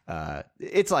 And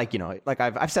it's like, like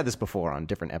I've said this before on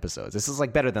different episodes. This is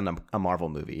like better than a Marvel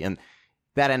movie. And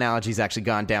that analogy's actually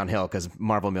gone downhill because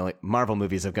Marvel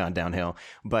movies have gone downhill.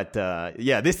 But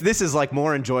this is like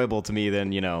more enjoyable to me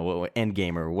than,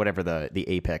 Endgame or whatever the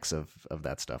apex of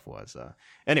that stuff was.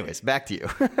 Anyways, back to you.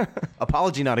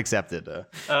 Apology not accepted.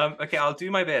 Okay, I'll do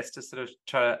my best to sort of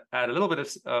try to add a little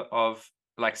bit of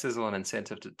like sizzle and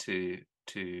incentive to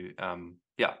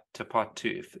part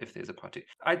 2 if there's a part 2.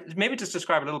 I maybe just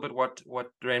describe a little bit what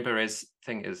the Rainbow Arrays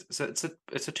thing is. So it's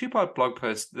a 2-part blog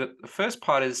post. The first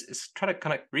part is try to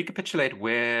kind of recapitulate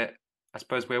where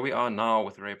we are now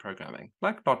with array programming,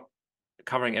 like not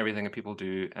covering everything that people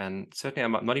do, and certainly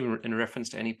I'm not even in reference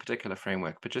to any particular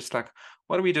framework, but just like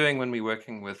what are we doing when we're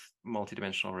working with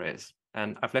multidimensional arrays.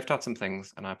 And I've left out some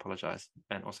things, and I apologize.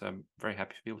 And also, I'm very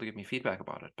happy for people to give me feedback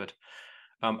about it. But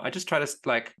I just try to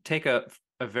like take a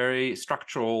a very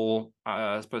structural,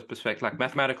 I suppose, perspective, like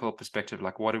mathematical perspective,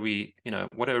 like what do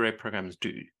array programs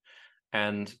do?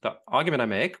 And the argument I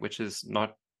make, which is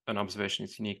not an observation,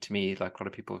 it's unique to me, like a lot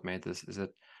of people have made this, is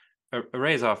that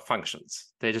arrays are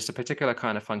functions. They're just a particular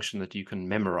kind of function that you can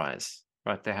memorize,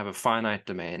 right? They have a finite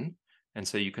domain, and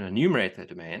so you can enumerate their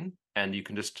domain, and you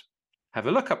can just have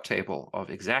a lookup table of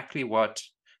exactly what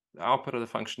the output of the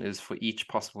function is for each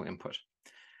possible input.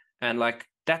 And like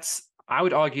I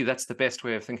would argue that's the best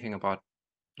way of thinking about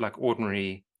like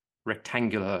ordinary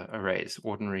rectangular arrays,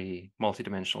 ordinary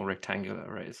multidimensional rectangular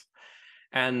arrays.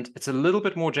 And it's a little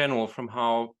bit more general from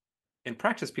how in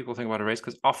practice people think about arrays,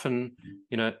 because often,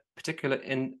 particular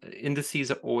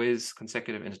indices are always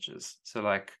consecutive integers. So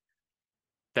like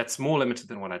that's more limited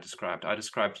than what I described. I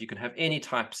described you can have any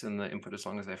types in the input as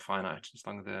long as they're finite, as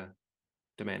long as the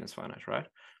domain is finite, right?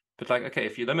 But like, okay,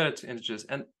 if you limit it to integers,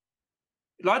 and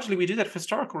largely we do that for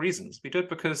historical reasons. We do it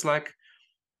because like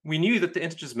we knew that the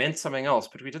integers meant something else,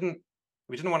 but we didn't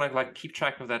want to like keep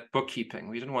track of that bookkeeping.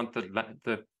 We didn't want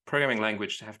the programming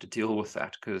language to have to deal with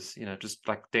that because, just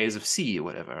like days of C or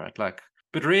whatever, right? Like,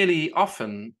 but really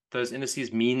often those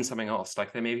indices mean something else.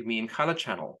 Like they maybe mean color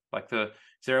channel, like the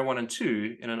 0, 1, and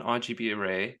 2 in an RGB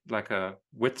array, like a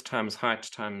width times height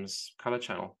times color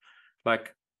channel.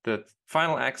 Like the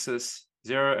final axis,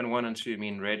 0 and 1 and 2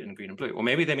 mean red and green and blue, or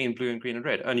maybe they mean blue and green and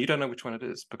red, and you don't know which one it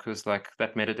is because like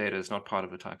that metadata is not part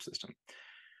of the type system.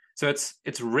 So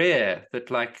it's rare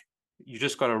that like you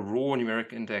just got a raw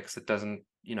numeric index that doesn't,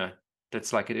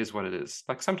 that's like it is what it is.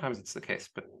 Like sometimes it's the case,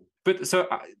 but so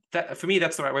that for me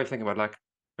that's the right way of thinking about it. Like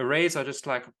arrays are just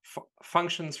like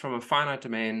functions from a finite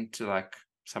domain to like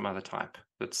some other type.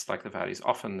 That's like the values.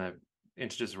 Often they're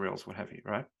integers, reals, what have you,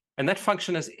 right? And that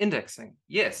function is indexing.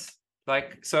 Yes.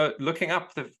 Like, so looking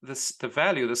up the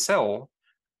value, the cell,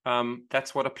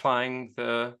 that's what applying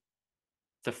the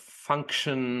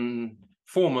function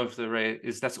form of the array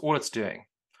is. That's all it's doing.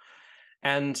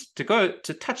 And to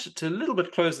a little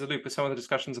bit close the loop with some of the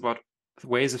discussions about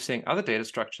ways of seeing other data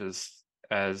structures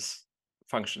as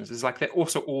functions is like they're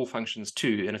also all functions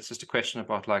too. And it's just a question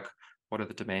about like, what are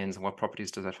the domains and what properties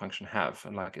does that function have?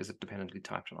 And like, is it dependently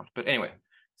typed or not? But anyway,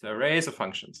 so arrays are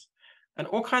functions. And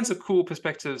all kinds of cool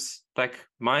perspectives, like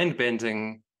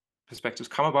mind-bending perspectives,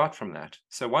 come about from that.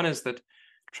 So one is that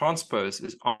transpose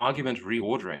is argument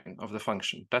reordering of the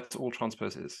function. That's all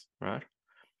transpose is, right?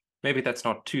 Maybe that's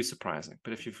not too surprising,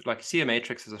 but if you like see a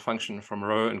matrix as a function from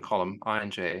row and column I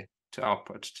and j to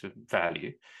output to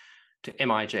value to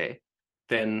mij,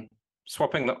 then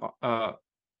swapping the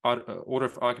order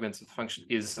of arguments of the function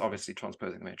is obviously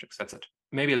transposing the matrix. That's it.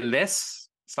 Maybe a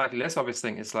slightly less obvious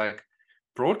thing is like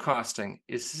broadcasting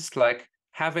is just like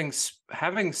having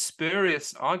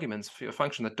spurious arguments for your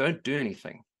function that don't do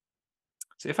anything.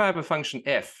 So if I have a function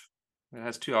f that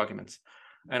has 2 arguments,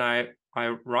 and I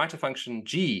write a function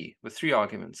g with 3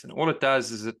 arguments, and all it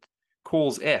does is it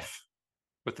calls f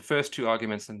with the first 2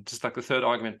 arguments, and just like the third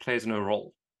argument plays no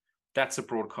role. That's a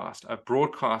broadcast. I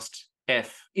broadcast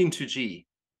f into g.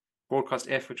 Broadcast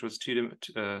f, which was 2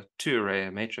 array,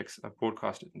 a matrix, I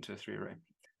broadcast it into a 3 array.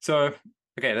 So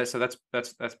okay, so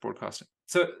that's broadcasting.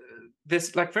 So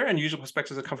there's like very unusual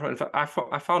perspectives that come from it. In fact,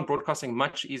 I found broadcasting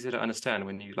much easier to understand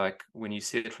when you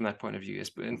see it from that point of view.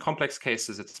 In complex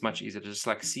cases, it's much easier to just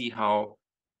like see how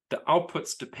the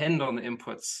outputs depend on the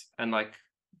inputs and like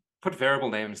put variable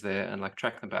names there and like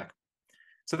track them back.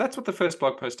 So that's what the first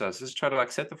blog post does, is try to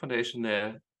like set the foundation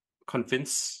there,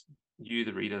 convince you,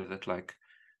 the reader, that like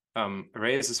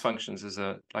arrays as functions is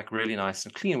a like really nice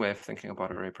and clean way of thinking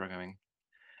about array programming.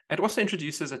 It also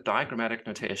introduces a diagrammatic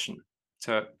notation.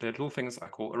 So there are little things I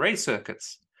call array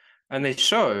circuits, and they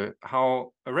show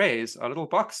how arrays are little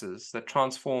boxes that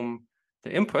transform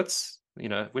the inputs,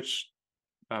 which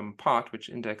which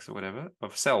index or whatever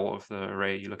of cell of the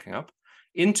array you're looking up,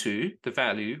 into the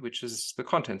value, which is the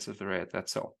contents of the array at that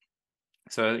cell.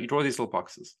 So you draw these little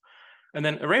boxes. And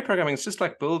then array programming is just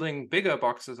like building bigger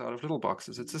boxes out of little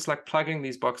boxes. It's just like plugging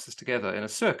these boxes together in a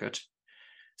circuit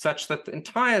such that the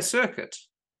entire circuit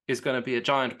is going to be a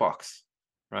giant box,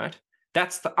 right?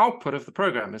 That's the output of the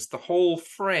program. It's the whole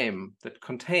frame that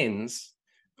contains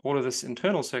all of this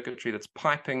internal circuitry that's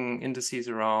piping indices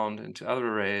around into other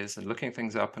arrays and looking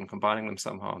things up and combining them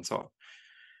somehow and so on.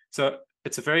 So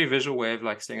it's a very visual way of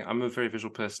like saying I'm a very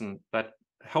visual person that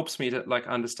helps me to like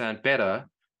understand better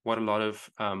what a lot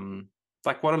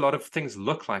of things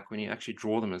look like when you actually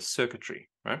draw them as circuitry,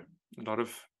 right? A lot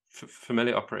of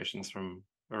familiar operations from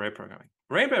array programming.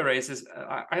 Rainbow arrays is,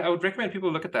 I would recommend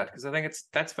people look at that because I think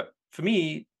that's for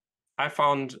me, I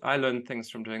learned things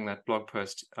from doing that blog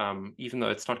post, even though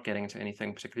it's not getting into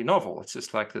anything particularly novel. It's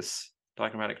just like this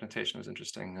diagrammatic notation was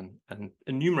interesting, and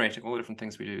enumerating all the different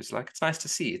things we do is like, it's nice to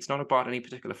see. It's not about any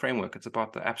particular framework. It's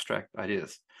about the abstract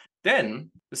ideas. Then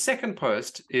the second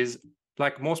post is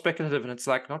like more speculative, and it's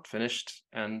like not finished,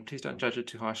 and please don't judge it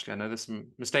too harshly. I know there's some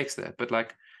mistakes there, but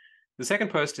like the second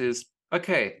post is,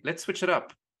 okay, let's switch it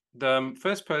up. The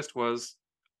first post was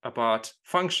about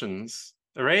functions,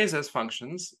 arrays as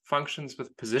functions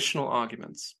with positional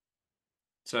arguments.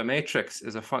 So a matrix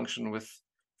is a function with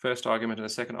first argument and a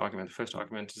second argument. First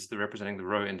argument is representing the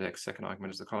row index, second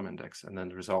argument is the column index, and then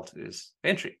the result is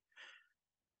entry.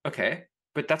 Okay,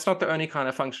 but that's not the only kind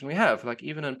of function we have. Like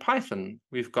even in Python,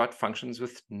 we've got functions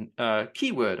with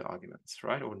keyword arguments,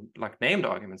 right? Or like named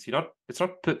arguments. It's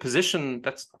not position,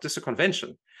 that's just a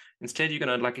convention. Instead, you're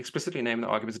going to like explicitly name the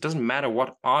arguments. It doesn't matter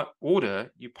what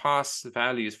order you pass the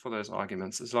values for those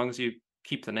arguments, as long as you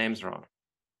keep the names around.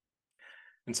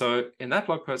 And so in that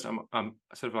blog post, I'm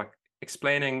sort of like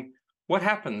explaining what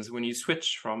happens when you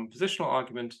switch from positional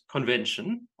argument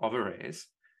convention of arrays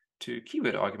to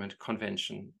keyword argument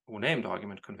convention or named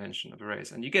argument convention of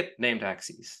arrays. And you get named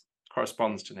axes,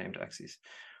 corresponds to named axes.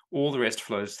 All the rest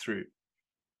flows through.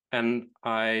 And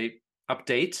I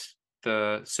update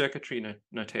the circuitry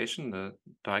notation, the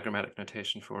diagrammatic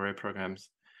notation for array programs,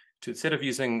 to instead of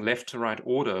using left to right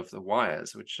order of the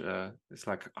wires, which is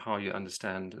like how you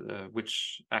understand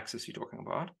which axis you're talking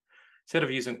about, instead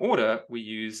of using order, we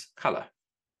use color.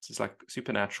 This is like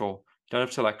supernatural. You don't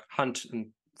have to like hunt and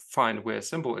find where a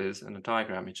symbol is in a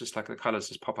diagram. It's just like the colors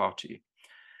just pop out to you.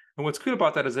 And what's cool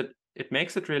about that is that it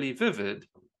makes it really vivid,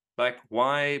 like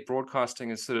why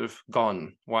broadcasting is sort of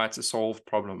gone, why it's a solved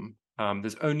problem.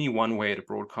 There's only one way to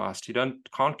broadcast. You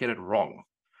can't get it wrong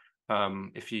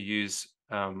if you use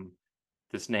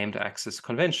this named axis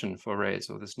convention for arrays,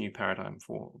 or this new paradigm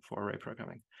for array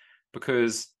programming,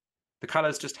 because the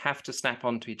colors just have to snap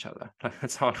onto each other.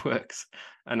 That's how it works.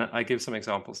 And I give some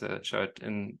examples there that show it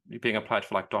in being applied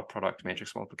for like dot product,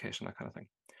 matrix multiplication, that kind of thing.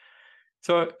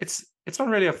 So it's not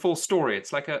really a full story.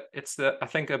 It's like I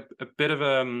think a bit of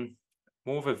a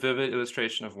more of a vivid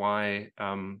illustration of why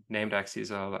named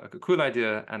axes are like a cool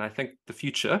idea, and I think the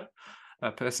future,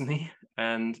 personally.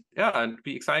 And yeah, it'd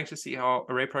be exciting to see how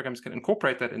array programs can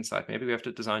incorporate that insight. Maybe we have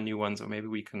to design new ones, or maybe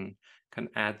we can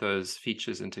add those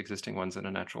features into existing ones in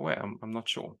a natural way. I'm not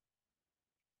sure.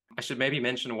 I should maybe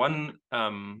mention one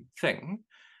thing,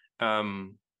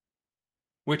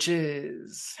 which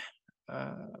is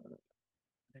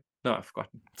no, I've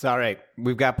forgotten. It's all right.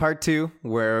 We've got part 2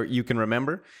 where you can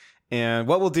remember. And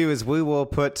what we'll do is we will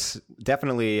put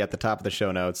definitely at the top of the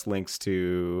show notes links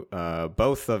to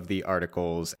both of the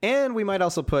articles. And we might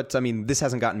also put, I mean, this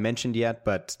hasn't gotten mentioned yet,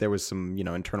 but there was some,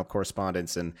 internal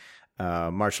correspondence, and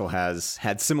Marshall has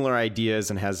had similar ideas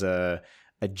and has a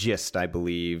gist, I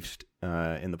believe,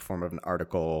 in the form of an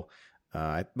article.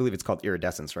 I believe it's called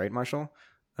Iridescence, right, Marshall?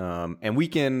 And we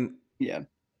can... Yeah.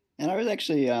 And I was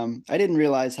actually, I didn't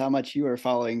realize how much you were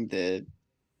following the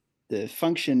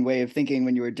function way of thinking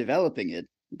when you were developing it.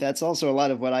 That's also a lot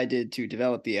of what I did to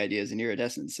develop the ideas in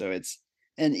Iridescence. So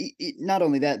not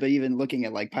only that, but even looking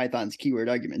at like Python's keyword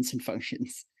arguments and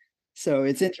functions. So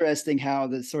it's interesting how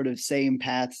the sort of same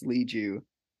paths lead you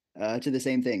to the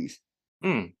same things.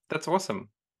 That's awesome.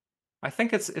 I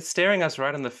think it's staring us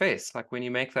right in the face. Like when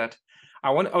you make that,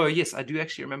 oh yes, I do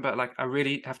actually remember, like I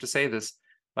really have to say this,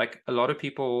 like a lot of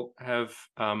people have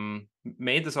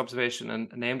made this observation, and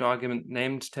named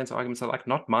tensor arguments are like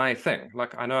not my thing.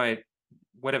 Like I know I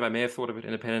may have thought of it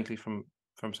independently from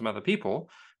some other people,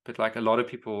 but like a lot of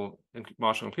people,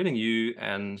 Marshall, including you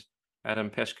and Adam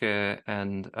Peshke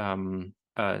and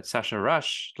Sasha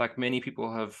Rush, like many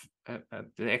people have,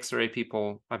 the X-Array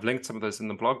people, I've linked some of those in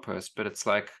the blog post, but it's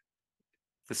like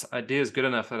this idea is good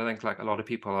enough that I think like a lot of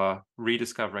people are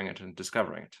rediscovering it and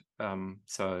discovering it.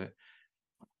 So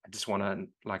I just want to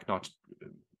like not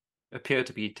appear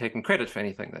to be taking credit for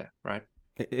anything there, right?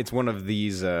 It's one of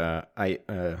these, what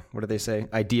do they say?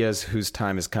 Ideas whose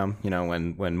time has come.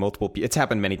 When multiple people, it's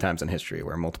happened many times in history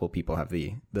where multiple people have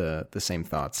the same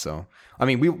thoughts. So, I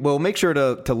mean, we'll make sure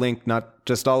to link not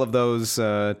just all of those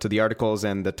to the articles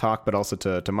and the talk, but also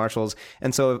to Marshall's.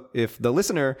 And so, if the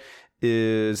listener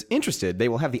is interested, they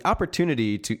will have the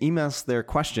opportunity to email us their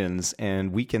questions,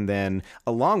 and we can then,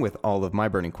 along with all of my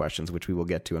burning questions, which we will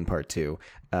get to in part 2,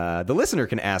 the listener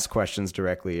can ask questions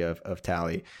directly of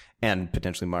Tali and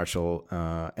potentially Marshall,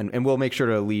 and we'll make sure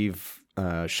to leave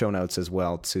show notes as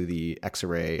well to the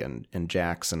X-Array and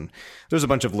Jax, and there's a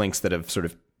bunch of links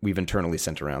that we've internally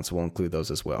sent around, so we'll include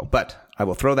those as well. But I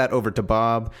will throw that over to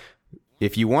Bob.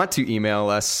 If you want to email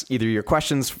us either your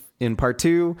questions in part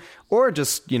 2 or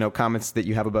just, comments that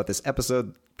you have about this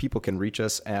episode, people can reach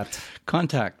us at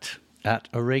contact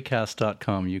at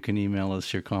arraycast.com. You can email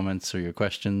us your comments or your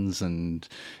questions and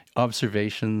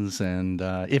observations. And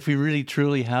if we really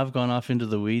truly have gone off into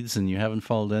the weeds and you haven't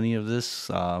followed any of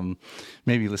this,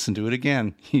 maybe listen to it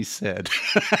again, he said.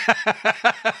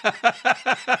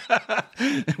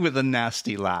 With a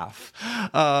nasty laugh.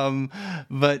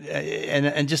 But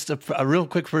just a real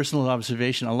quick personal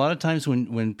observation. A lot of times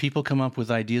when people come up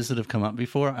with ideas that have come up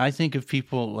before, I think of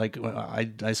people like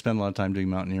I spend a lot of time doing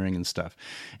mountaineering and stuff.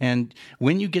 And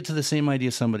when you get to the same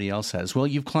idea somebody else has, well,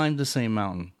 you've climbed the same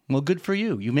mountain. Well, good for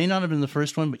you. You may not have been the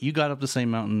first one, but you got up the same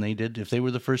mountain they did. If they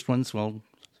were the first ones, well,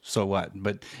 so what?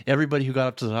 But everybody who got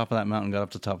up to the top of that mountain got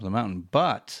up to the top of the mountain.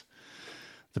 But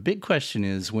the big question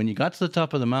is, when you got to the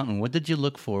top of the mountain, what did you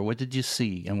look for? What did you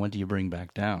see? And what do you bring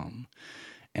back down?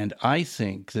 And I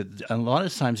think that a lot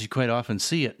of times you quite often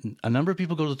see it. A number of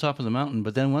people go to the top of the mountain,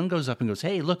 but then one goes up and goes,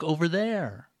 hey, look over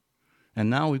there. And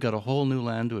now we've got a whole new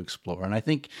land to explore. And I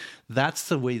think that's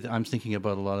the way that I'm thinking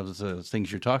about a lot of the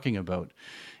things you're talking about,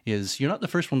 is you're not the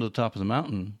first one to the top of the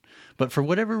mountain, but for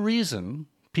whatever reason,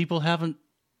 people haven't,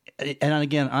 and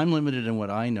again, I'm limited in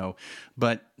what I know,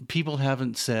 but people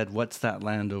haven't said, what's that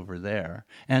land over there?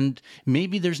 And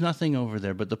maybe there's nothing over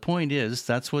there, but the point is,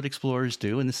 that's what explorers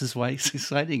do, and this is why it's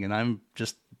exciting, and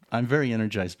I'm very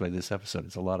energized by this episode.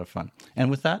 It's a lot of fun. And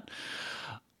with that,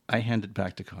 I hand it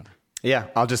back to Connor. Yeah,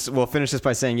 we'll finish this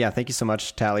by saying, thank you so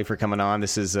much, Tali, for coming on.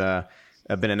 This has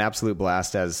been an absolute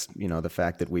blast, as you know, the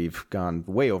fact that we've gone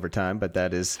way over time, but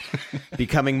that is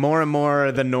becoming more and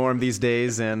more the norm these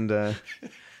days. And one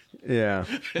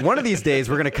of these days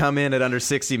we're going to come in at under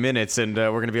 60 minutes and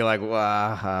we're going to be like,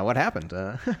 what happened?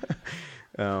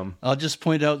 I'll just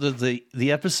point out that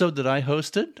the episode that I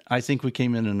hosted, I think we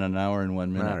came in an hour and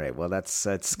 1 minute. All right. Well,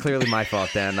 that's clearly my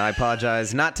fault then. I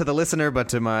apologize, not to the listener, but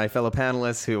to my fellow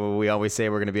panelists who we always say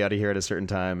we're going to be out of here at a certain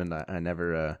time, and I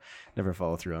never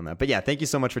follow through on that. But thank you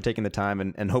so much for taking the time,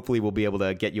 and hopefully we'll be able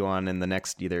to get you on in the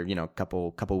next either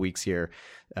couple weeks here,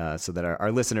 so that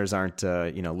our listeners aren't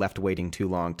left waiting too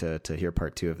long to hear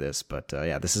part 2 of this. But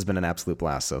this has been an absolute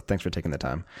blast. So thanks for taking the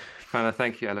time. Connor,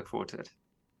 thank you. I look forward to it.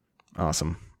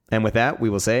 Awesome. And with that, we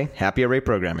will say happy array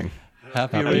programming.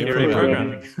 Happy array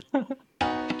programming.